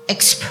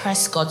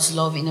express God's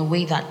love in a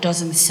way that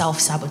doesn't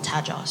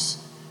self-sabotage us?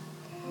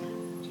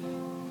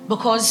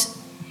 Because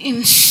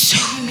in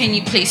so many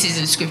places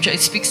in scripture,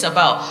 it speaks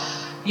about,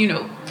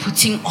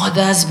 putting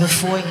others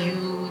before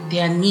you,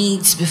 their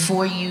needs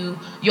before you.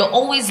 You're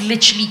always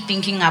literally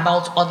thinking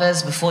about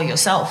others before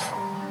yourself.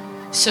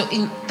 So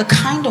in the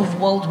kind of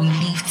world we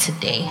live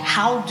today,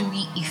 how do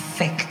we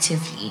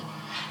effectively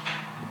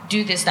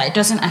do this that it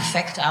doesn't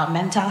affect our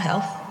mental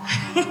health?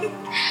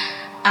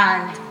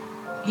 And,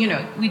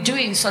 we do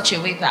it in such a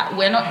way that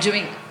we're not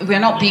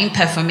being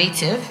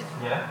performative.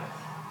 Yeah.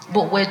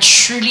 but we're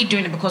truly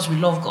doing it because we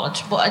love God.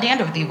 But at the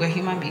end of the day, we're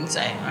human beings,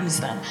 I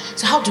understand.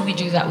 So how do we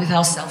do that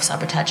without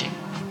self-sabotaging?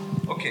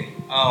 Okay.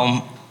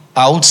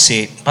 I would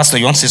say, Pastor,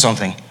 you want to say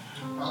something?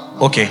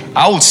 Okay.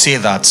 I would say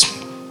that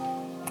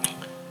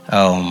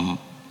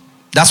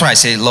that's why I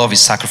say love is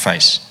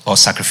sacrifice or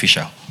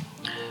sacrificial.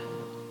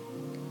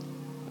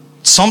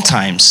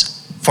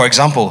 Sometimes, for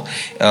example,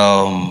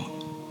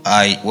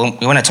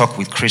 when I talk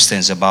with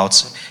Christians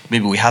about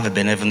maybe we have a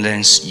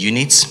benevolence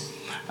unit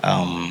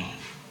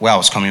where I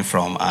was coming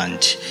from,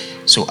 and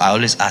so I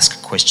always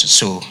ask questions.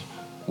 So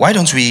why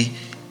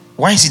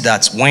is it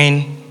that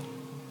when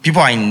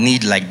people are in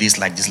need like this,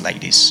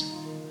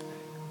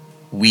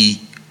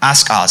 we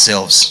ask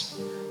ourselves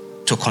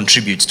to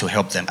contribute to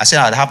help them? I said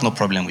I have no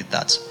problem with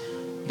that.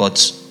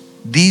 But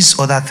these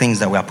other things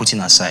that we are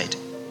putting aside,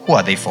 who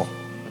are they for?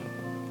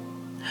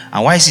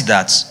 And why is it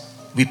that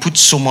we put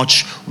so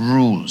much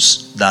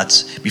rules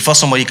that before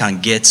somebody can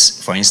get,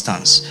 for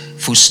instance,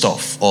 food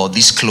stuff or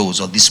this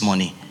clothes or this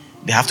money,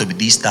 they have to be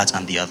this, that,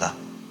 and the other?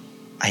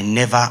 I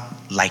never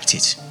liked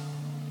it.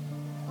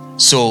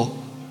 So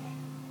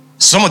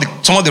some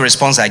of the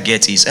response I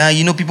get is,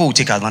 people will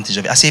take advantage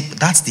of it. I say,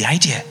 that's the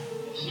idea.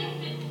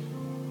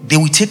 They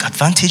will take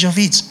advantage of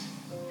it.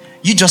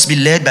 You just be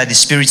led by the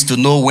Spirit to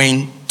know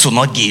when to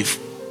not give.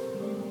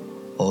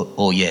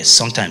 Oh yes,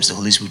 sometimes the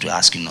Holy Spirit will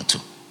ask you not to.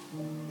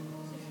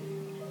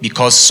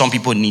 Because some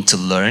people need to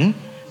learn,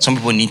 some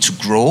people need to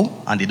grow,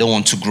 and they don't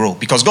want to grow.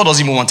 Because God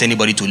doesn't even want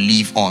anybody to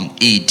live on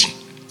aid.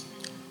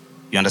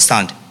 You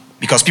understand?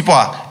 Because people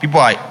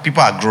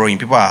are growing,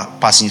 people are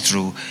passing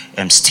through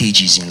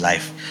stages in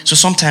life. So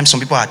sometimes some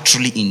people are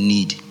truly in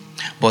need.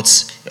 But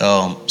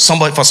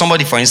for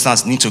somebody, for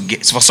instance,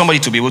 for somebody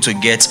to be able to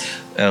get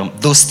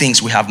those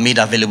things we have made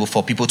available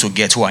for people to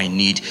get who are in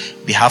need,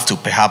 they have to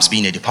perhaps be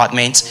in a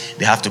department,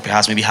 they have to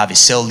perhaps maybe have a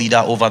cell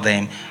leader over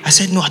them. I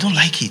said, no, I don't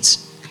like it.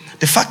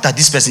 The fact that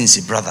this person is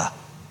a brother,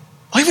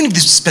 or even if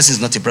this person is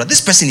not a brother,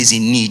 this person is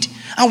in need,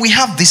 and we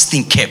have this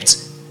thing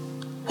kept.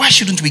 Why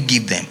shouldn't we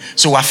give them?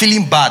 So we're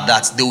feeling bad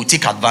that they will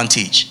take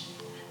advantage.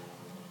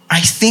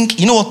 I think,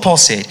 you know what Paul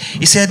said?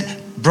 He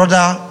said,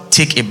 brother,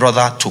 take a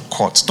brother to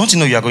court. Don't you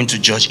know you are going to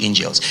judge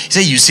angels? He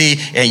said, you say,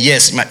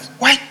 yes.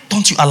 Why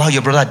don't you allow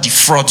your brother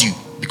defraud you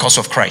because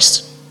of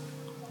Christ?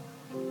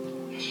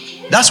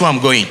 That's where I'm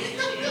going.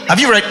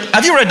 Have you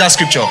read that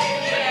scripture?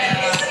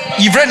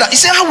 You've read that. He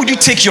said, how would you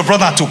take your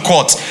brother to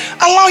court?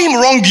 Allow him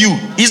wrong you.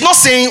 He's not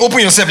saying open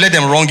yourself, let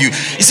them wrong you.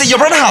 He said, your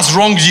brother has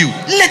wronged you.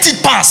 Let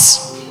it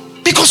pass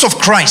because of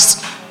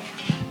Christ.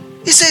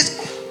 He said,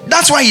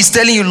 that's why he's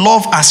telling you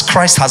love as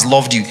Christ has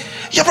loved you.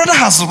 Your brother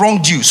has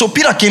wronged you. So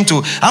Peter came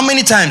to, how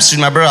many times should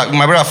my brother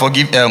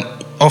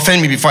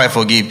offend me before I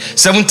forgive?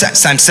 7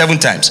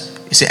 times.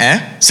 He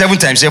said, 7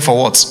 times here for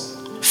what?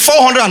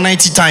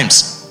 490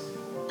 times.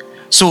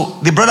 So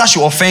the brother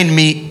should offend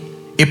me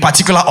a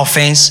particular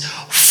offense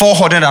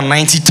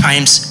 490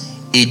 times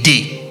a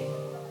day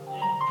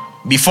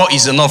before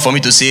it's enough for me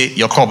to say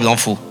your cup don't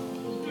full.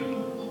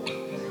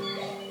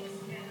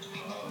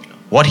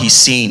 What he's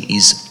saying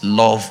is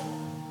love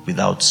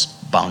without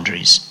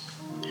boundaries.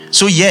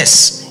 So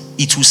yes,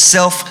 it will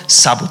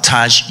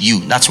self-sabotage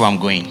you. That's where I'm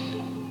going.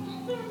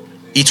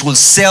 It will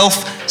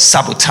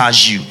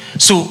self-sabotage you.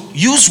 So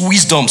use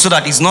wisdom so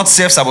that it's not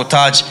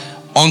self-sabotage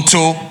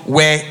until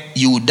where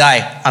you will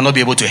die and not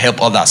be able to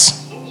help others.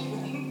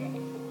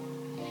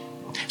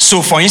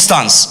 So for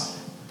instance,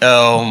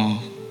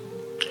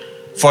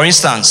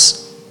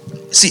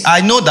 see,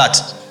 I know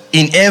that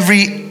in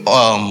every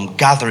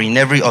gathering, in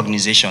every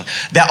organization,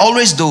 there are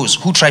always those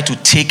who try to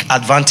take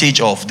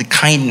advantage of the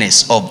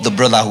kindness of the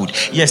brotherhood.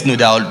 Yes, no,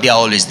 they are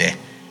always there.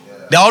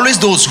 There are always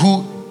those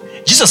who,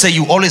 Jesus said,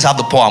 you always have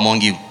the poor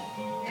among you.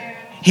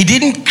 He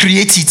didn't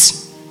create it.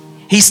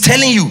 He's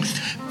telling you,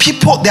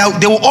 people,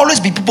 there will always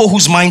be people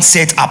whose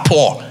mindset are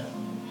poor.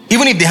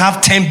 Even if they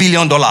have $10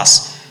 billion,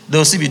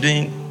 they'll still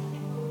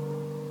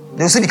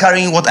be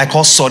carrying what I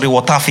call sorry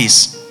water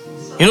face.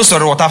 You know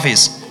sorry water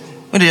face?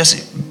 When they just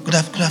say, good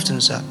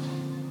afternoon, sir.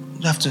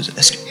 Good afternoon, sir.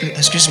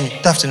 Excuse me.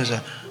 Good afternoon,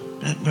 sir.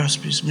 Bros,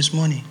 please, Miss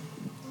Money.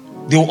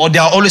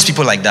 There are always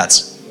people like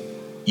that.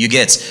 You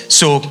get.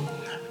 So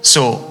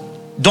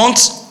don't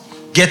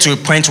get to a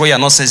point where you're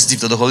not sensitive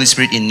to the Holy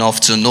Spirit enough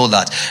to know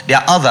that there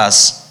are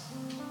others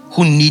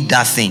who need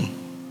that thing.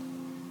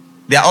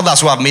 There are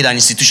others who have made an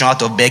institution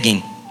out of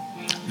begging.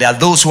 There are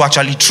those who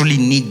actually truly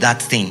need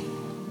that thing.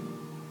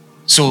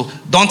 So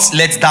don't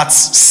let that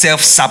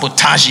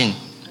self-sabotaging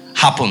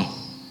happen.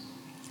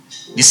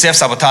 The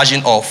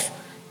self-sabotaging of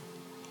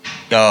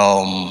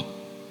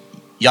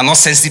you're not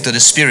sensitive to the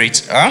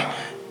Spirit.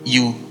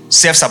 You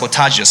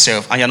self-sabotage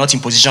yourself and you're not in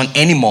position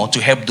anymore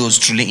to help those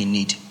truly in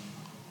need.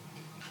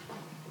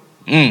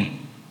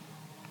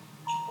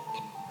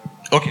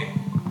 Okay.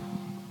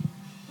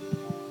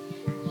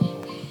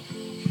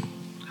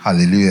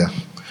 Hallelujah.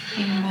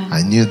 Amen.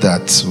 I knew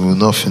that we will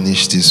not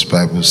finish this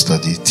Bible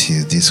study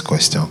till this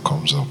question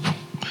comes up.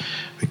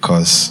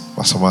 Because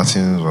Pastor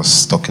Martin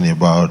was talking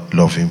about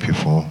loving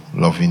people,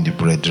 loving the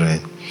brethren.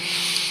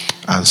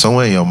 And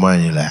somewhere in your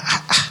mind, you're like,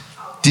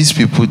 these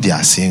people they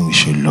are saying we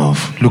should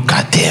love, look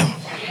at them.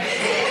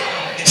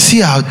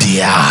 See how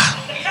they are.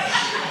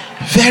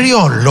 Very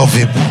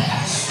unlovable.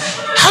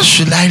 How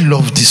should I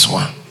love this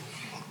one?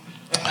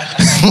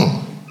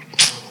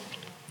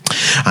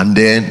 And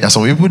then there are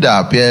some people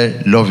that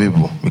appear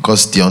lovable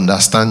because they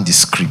understand the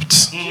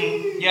script.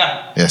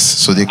 Yeah. Yes.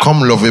 So they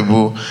come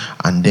lovable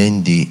and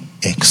then they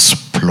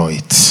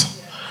exploit.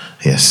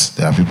 Yes,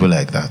 there are people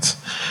like that.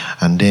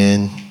 And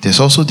then there's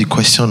also the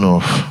question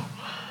of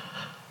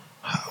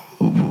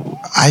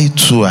I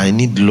too, I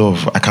need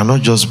love. I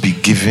cannot just be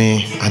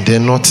giving and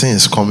then nothing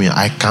is coming.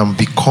 I can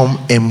become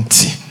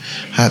empty.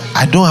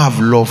 I don't have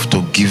love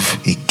to give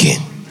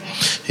again.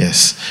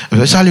 Yes.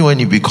 Especially when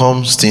it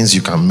becomes things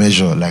you can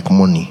measure, like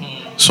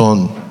money. So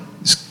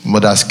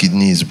mother's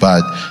kidney is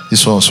bad.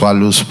 This one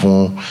swallows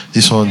spoon.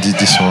 This one did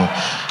this one.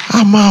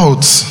 I'm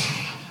out.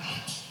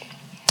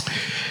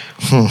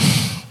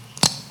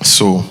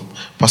 So,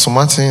 Pastor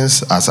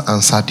Martins has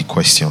answered the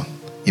question.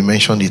 He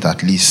mentioned it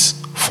at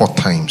least 4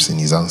 times in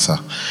his answer.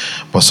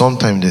 But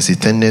sometimes there's a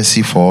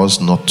tendency for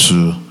us not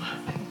to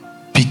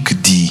pick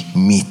the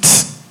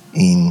meat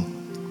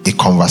in a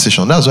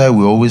conversation. That's why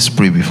we always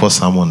pray before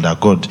someone that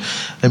God,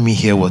 let me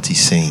hear what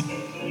he's saying.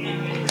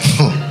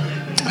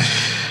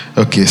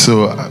 Okay,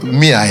 so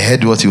I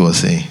heard what he was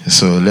saying.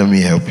 So let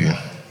me help you.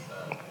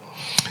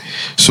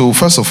 So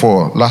first of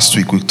all, last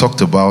week we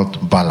talked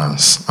about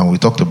balance. And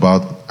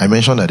I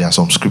mentioned that there are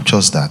some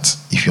scriptures that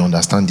if you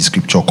understand the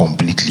scripture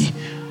completely,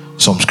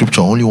 some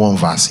scripture, only one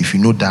verse, if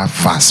you know that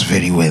verse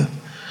very well,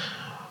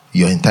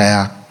 your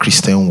entire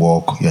Christian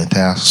walk, your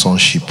entire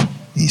sonship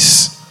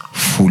is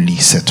fully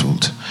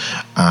settled.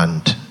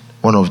 And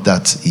one of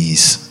that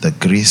is the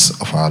grace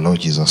of our Lord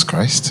Jesus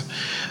Christ,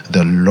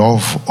 the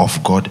love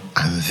of God,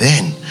 and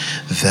then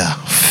the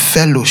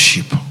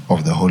fellowship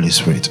of the Holy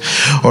Spirit.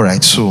 All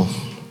right, so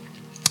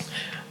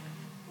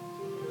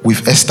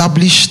we've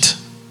established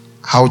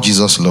how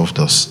Jesus loved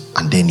us,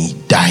 and then he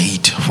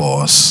died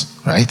for us,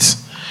 right?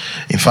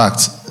 In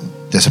fact,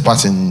 there's a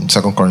part in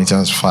 2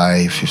 Corinthians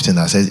 5:15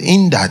 that says,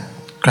 in that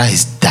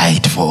Christ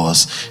died for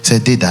us. He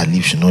said, they that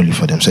live should not live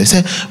for them. So he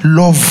said,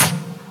 love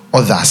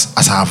others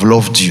as I have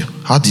loved you.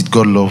 How did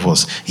God love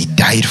us? He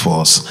died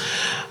for us.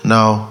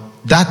 Now,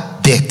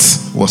 that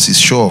death was his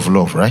show of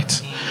love, right?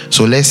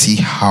 So let's see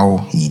how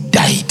he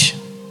died.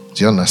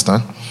 Do you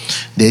understand?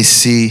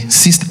 There's a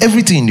system.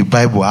 Everything in the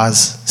Bible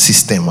has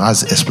system,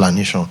 has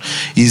explanation.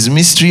 It's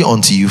mystery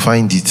until you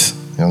find it.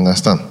 You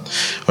understand?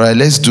 All right,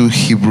 let's do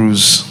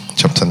Hebrews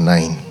chapter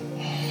 9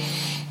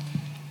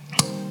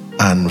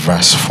 and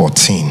verse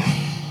 14.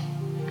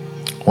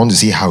 I want to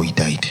see how he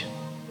died,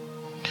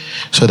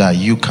 so that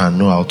you can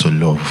know how to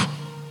love,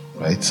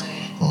 right?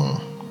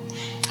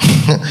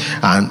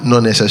 And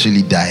not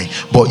necessarily die,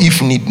 but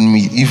if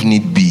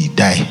need be,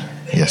 die.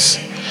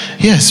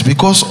 Yes,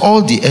 because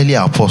all the early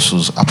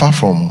apostles, apart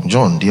from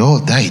John, they all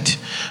died,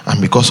 and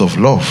because of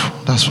love,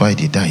 that's why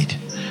they died.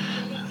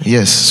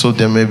 Yes, so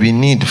there may be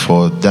need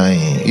for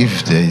dying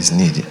if there is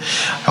need.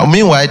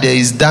 Meanwhile, there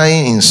is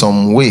dying in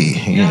some way.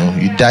 You know,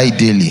 you die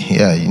daily.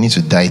 Yeah, you need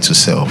to die to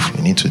self.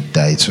 You need to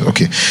die to.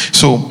 Okay,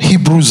 so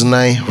Hebrews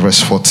 9 verse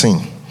 14.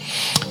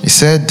 He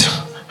said,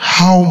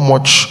 how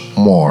much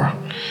more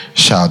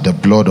shall the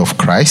blood of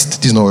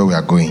Christ, this is not where we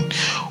are going,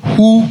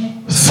 who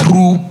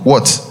through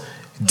what?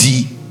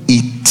 The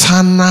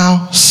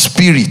eternal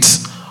Spirit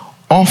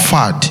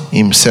offered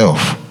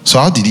himself. So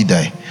how did he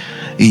die?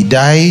 He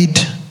died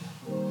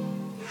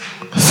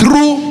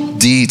through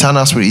the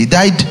eternal Spirit. He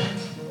died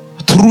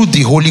through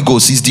the Holy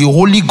Ghost. It's the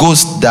Holy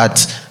Ghost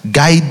that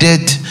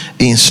guided,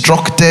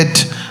 instructed,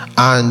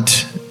 and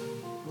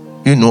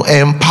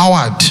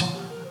empowered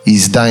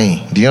his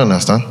dying. Do you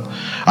understand?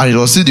 And it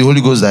was still the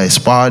Holy Ghost that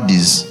inspired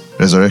his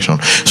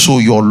resurrection. So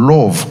your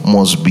love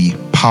must be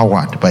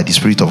powered by the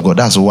Spirit of God.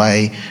 That's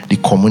why the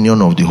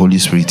communion of the Holy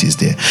Spirit is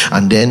there.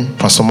 And then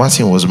Pastor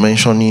Martin was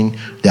mentioning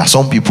there are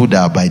some people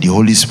that by the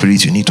Holy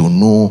Spirit you need to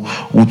know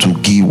who to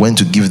give, when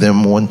to give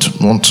them, when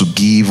to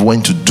give,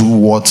 when to do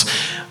what.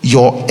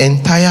 Your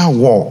entire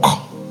walk.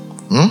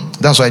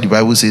 That's why the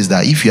Bible says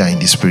that if you are in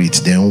the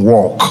Spirit, then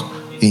walk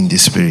in the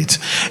Spirit.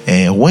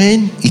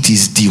 When it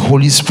is the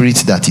Holy Spirit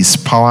that is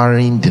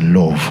powering the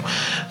love,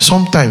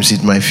 sometimes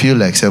it might feel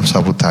like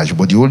self-sabotage,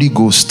 but the Holy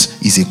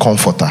Ghost is a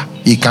comforter.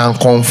 He can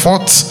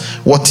comfort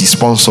what is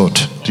sponsored.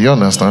 Do you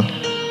understand?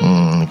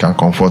 He can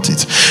comfort it.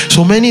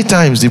 So many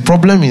times the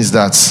problem is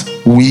that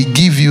we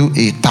give you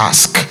a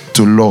task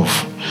to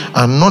love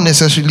and not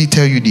necessarily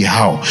tell you the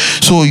how.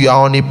 So you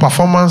are on a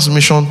performance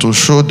mission to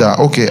show that,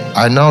 okay,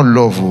 I now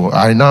love you.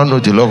 I now know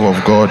the love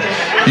of God.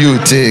 You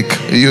take.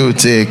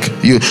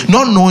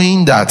 Not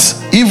knowing that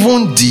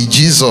even the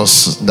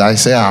Jesus that I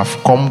say I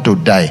have come to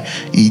die,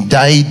 he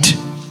died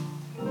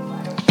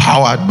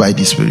powered by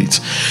the Spirit.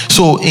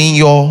 So in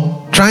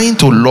your trying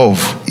to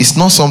love, it's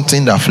not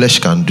something that flesh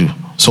can do.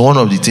 So one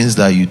of the things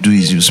that you do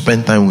is you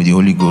spend time with the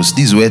Holy Ghost.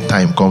 This is where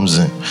time comes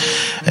in.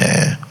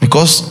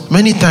 Because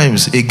many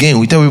times, again,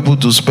 we tell people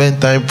to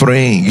spend time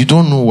praying. You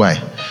don't know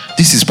why.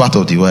 This is part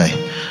of the why.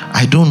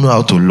 I don't know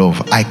how to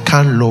love. I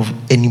can't love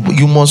anybody.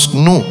 You must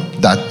know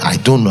that I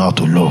don't know how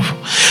to love.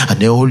 And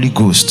the Holy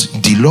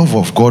Ghost, the love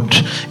of God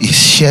is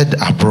shed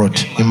abroad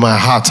in my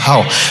heart.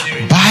 How?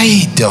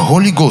 By the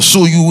Holy Ghost.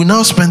 So you will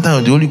now spend time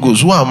on the Holy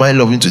Ghost. Who am I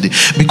loving today?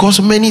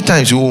 Because many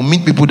times you will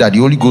meet people that the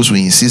Holy Ghost will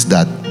insist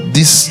that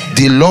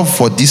the love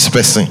for this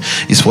person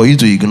is for you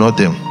to ignore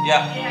them.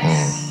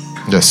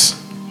 Yes.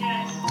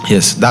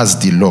 Yes, that's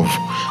the love.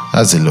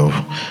 That's the love.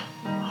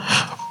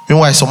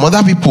 Meanwhile, some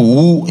other people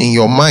who in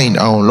your mind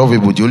are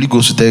unlovable, the Holy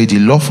Ghost will tell you the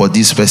love for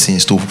this person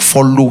is to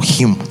follow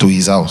him to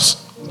his house.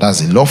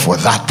 That's the love for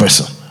that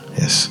person.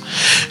 Yes.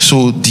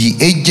 So the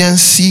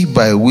agency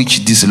by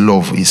which this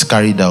love is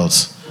carried out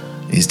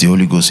is the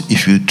Holy Ghost.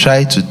 If you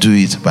try to do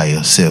it by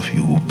yourself,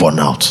 you will burn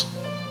out.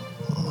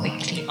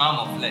 Arm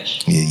of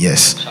flesh.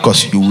 Yes.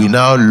 Because you will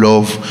now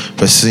love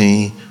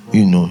person,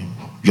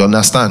 you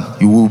understand?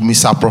 You will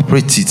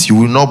misappropriate it. You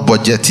will not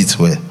budget it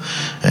well.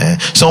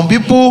 Some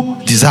people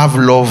deserve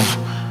love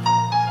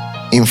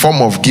in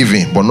form of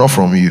giving, but not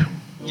from you.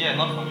 Yeah,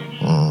 not from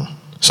you.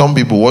 Some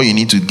people, what you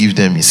need to give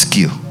them is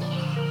skill.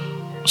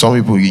 Some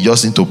people, you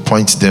just need to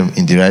point them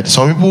in the right.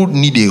 Some people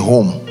need a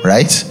home,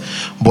 right?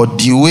 But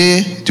the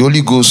way the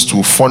Holy Ghost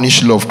will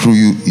furnish love through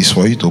you is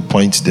for you to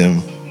point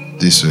them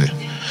this way.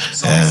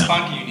 So it's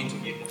funky you need to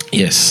give them.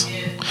 Yes.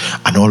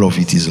 And all of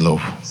it is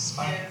love.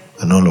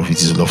 And all of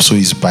it is love. So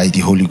it's by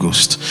the Holy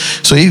Ghost.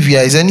 So if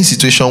there is any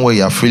situation where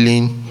you are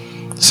feeling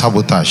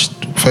sabotaged,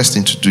 first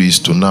thing to do is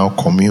to now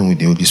commune with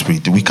the Holy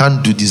Spirit. We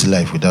can't do this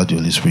life without the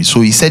Holy Spirit. So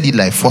he said it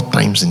like 4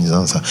 times in his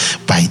answer.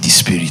 By the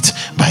Spirit,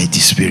 by the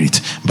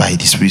Spirit, by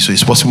the Spirit. So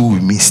it's possible we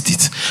missed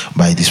it.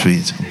 By the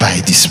Spirit,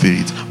 by the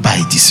Spirit, by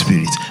the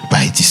Spirit,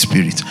 by the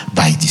Spirit,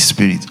 by the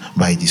Spirit,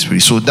 by the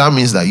Spirit. So that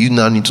means that you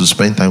now need to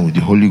spend time with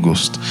the Holy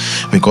Ghost.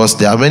 Because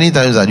there are many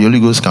times that the Holy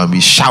Ghost can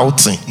be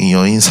shouting in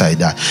your inside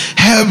that,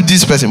 help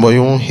this person, but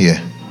you won't hear.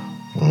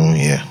 You won't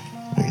hear.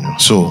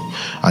 So,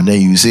 and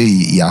then you say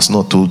he has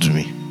not told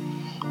me,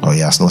 or he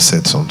has not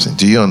said something.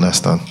 Do you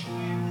understand?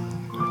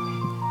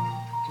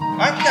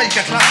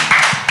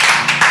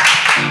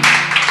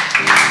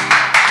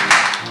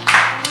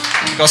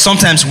 Because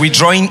sometimes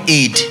withdrawing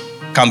aid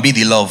can be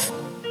the love.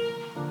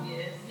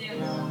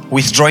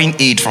 Withdrawing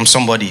aid from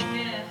somebody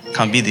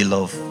can be the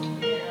love.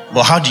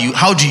 But how do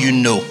you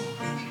know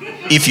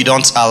if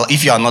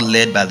you are not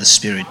led by the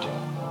Spirit?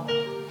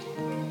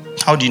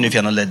 How do you know if you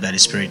are not led by the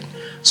Spirit?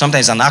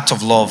 Sometimes it's an act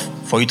of love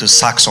for you to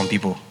sack some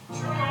people.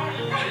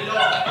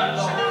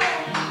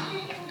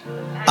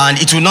 And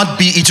it will not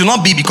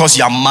be because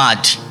you are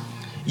mad.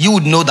 You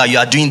would know that you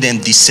are doing them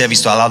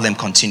disservice to allow them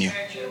continue.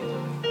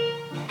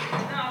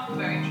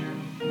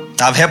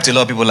 I've helped a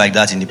lot of people like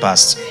that in the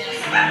past.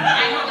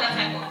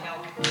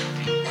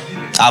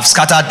 I've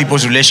scattered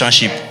people's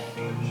relationship.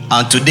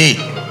 And today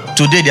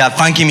they are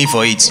thanking me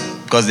for it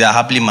because they are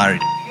happily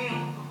married.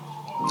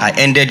 I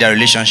ended their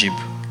relationship.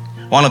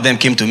 One of them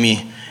came to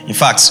me. In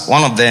fact,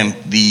 one of them,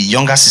 the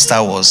younger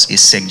sister, was a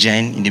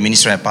secgen in the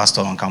ministry I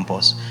pastored on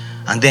campus.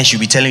 And then she'll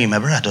be telling me, my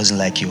brother doesn't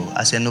like you.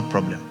 I said, no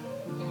problem.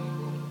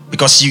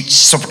 Because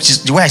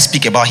the way I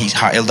speak about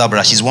her elder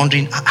brother, she's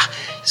wondering,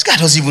 this guy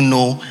doesn't even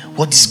know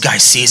what this guy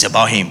says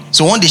about him.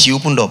 So one day she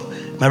opened up,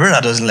 my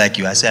brother doesn't like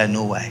you. I said, I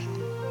know why.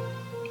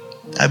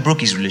 I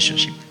broke his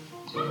relationship.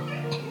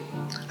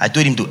 I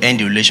told him to end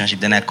the relationship.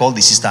 Then I called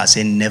the sister and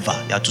said, never.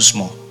 You are too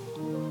small.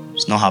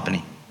 It's not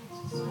happening.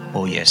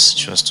 Oh yes,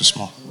 she was too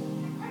small.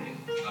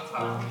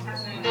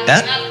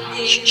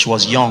 She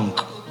was young.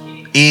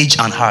 Age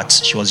and heart,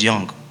 she was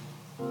young.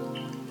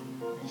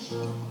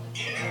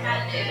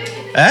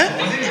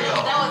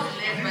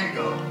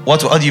 What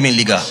do you mean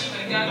legal?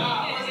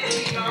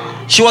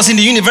 She was in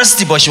the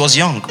university, but she was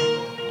young.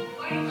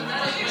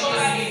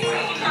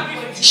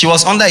 She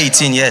was under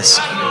 18, yes.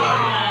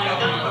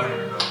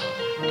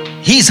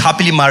 He is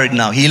happily married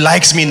now. He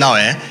likes me now.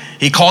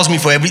 He calls me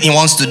for everything he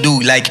wants to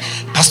do. Like,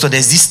 Pastor,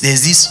 there's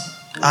this,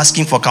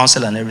 asking for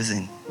counsel and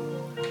everything.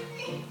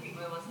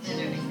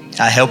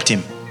 I helped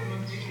him.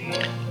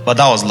 But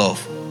that was love.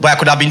 But I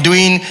could have been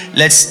doing,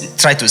 let's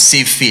try to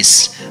save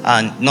face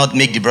and not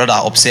make the brother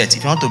upset.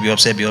 If you want to be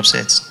upset, be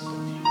upset.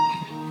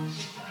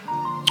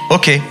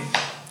 Okay.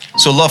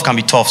 So love can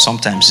be tough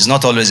sometimes. It's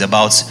not always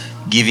about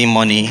giving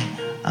money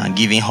and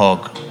giving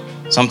hug.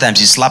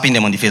 Sometimes it's slapping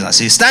them on the face and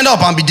say, stand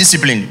up and be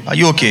disciplined. Are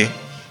you okay?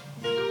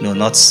 No,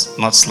 not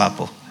slap.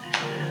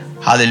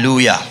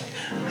 Hallelujah.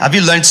 Have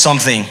you learned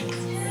something?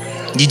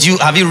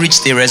 Have you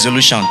reached a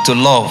resolution to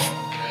love?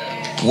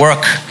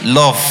 Work,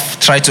 love,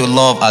 try to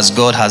love as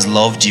God has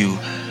loved you.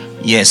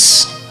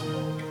 Yes.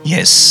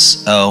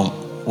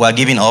 We're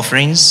giving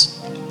offerings.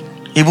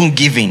 Even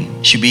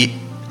giving should be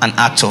an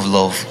act of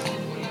love.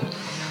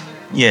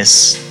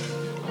 Yes.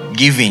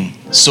 Giving,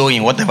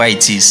 sowing, whatever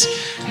it is.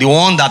 The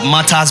one that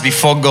matters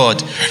before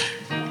God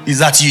is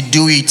that you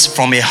do it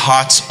from a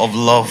heart of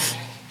love.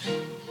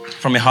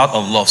 From a heart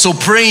of love. So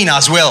praying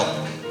as well.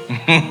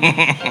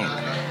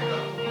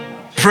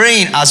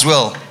 Praying as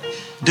well.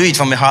 Do it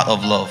from a heart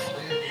of love.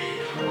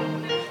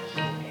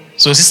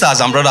 So sisters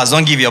and brothers,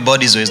 don't give your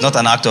bodies away. It's not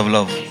an act of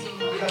love.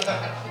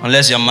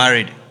 Unless you're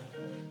married.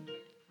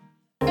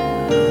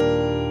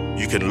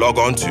 can log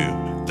on to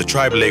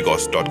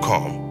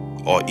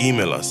thetribelagos.com or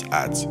email us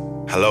at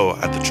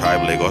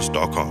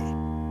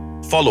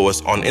hello@thetribelagos.com. Follow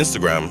us on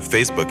Instagram,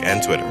 Facebook,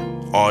 and Twitter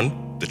on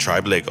The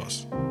Tribe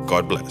Lagos.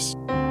 God bless.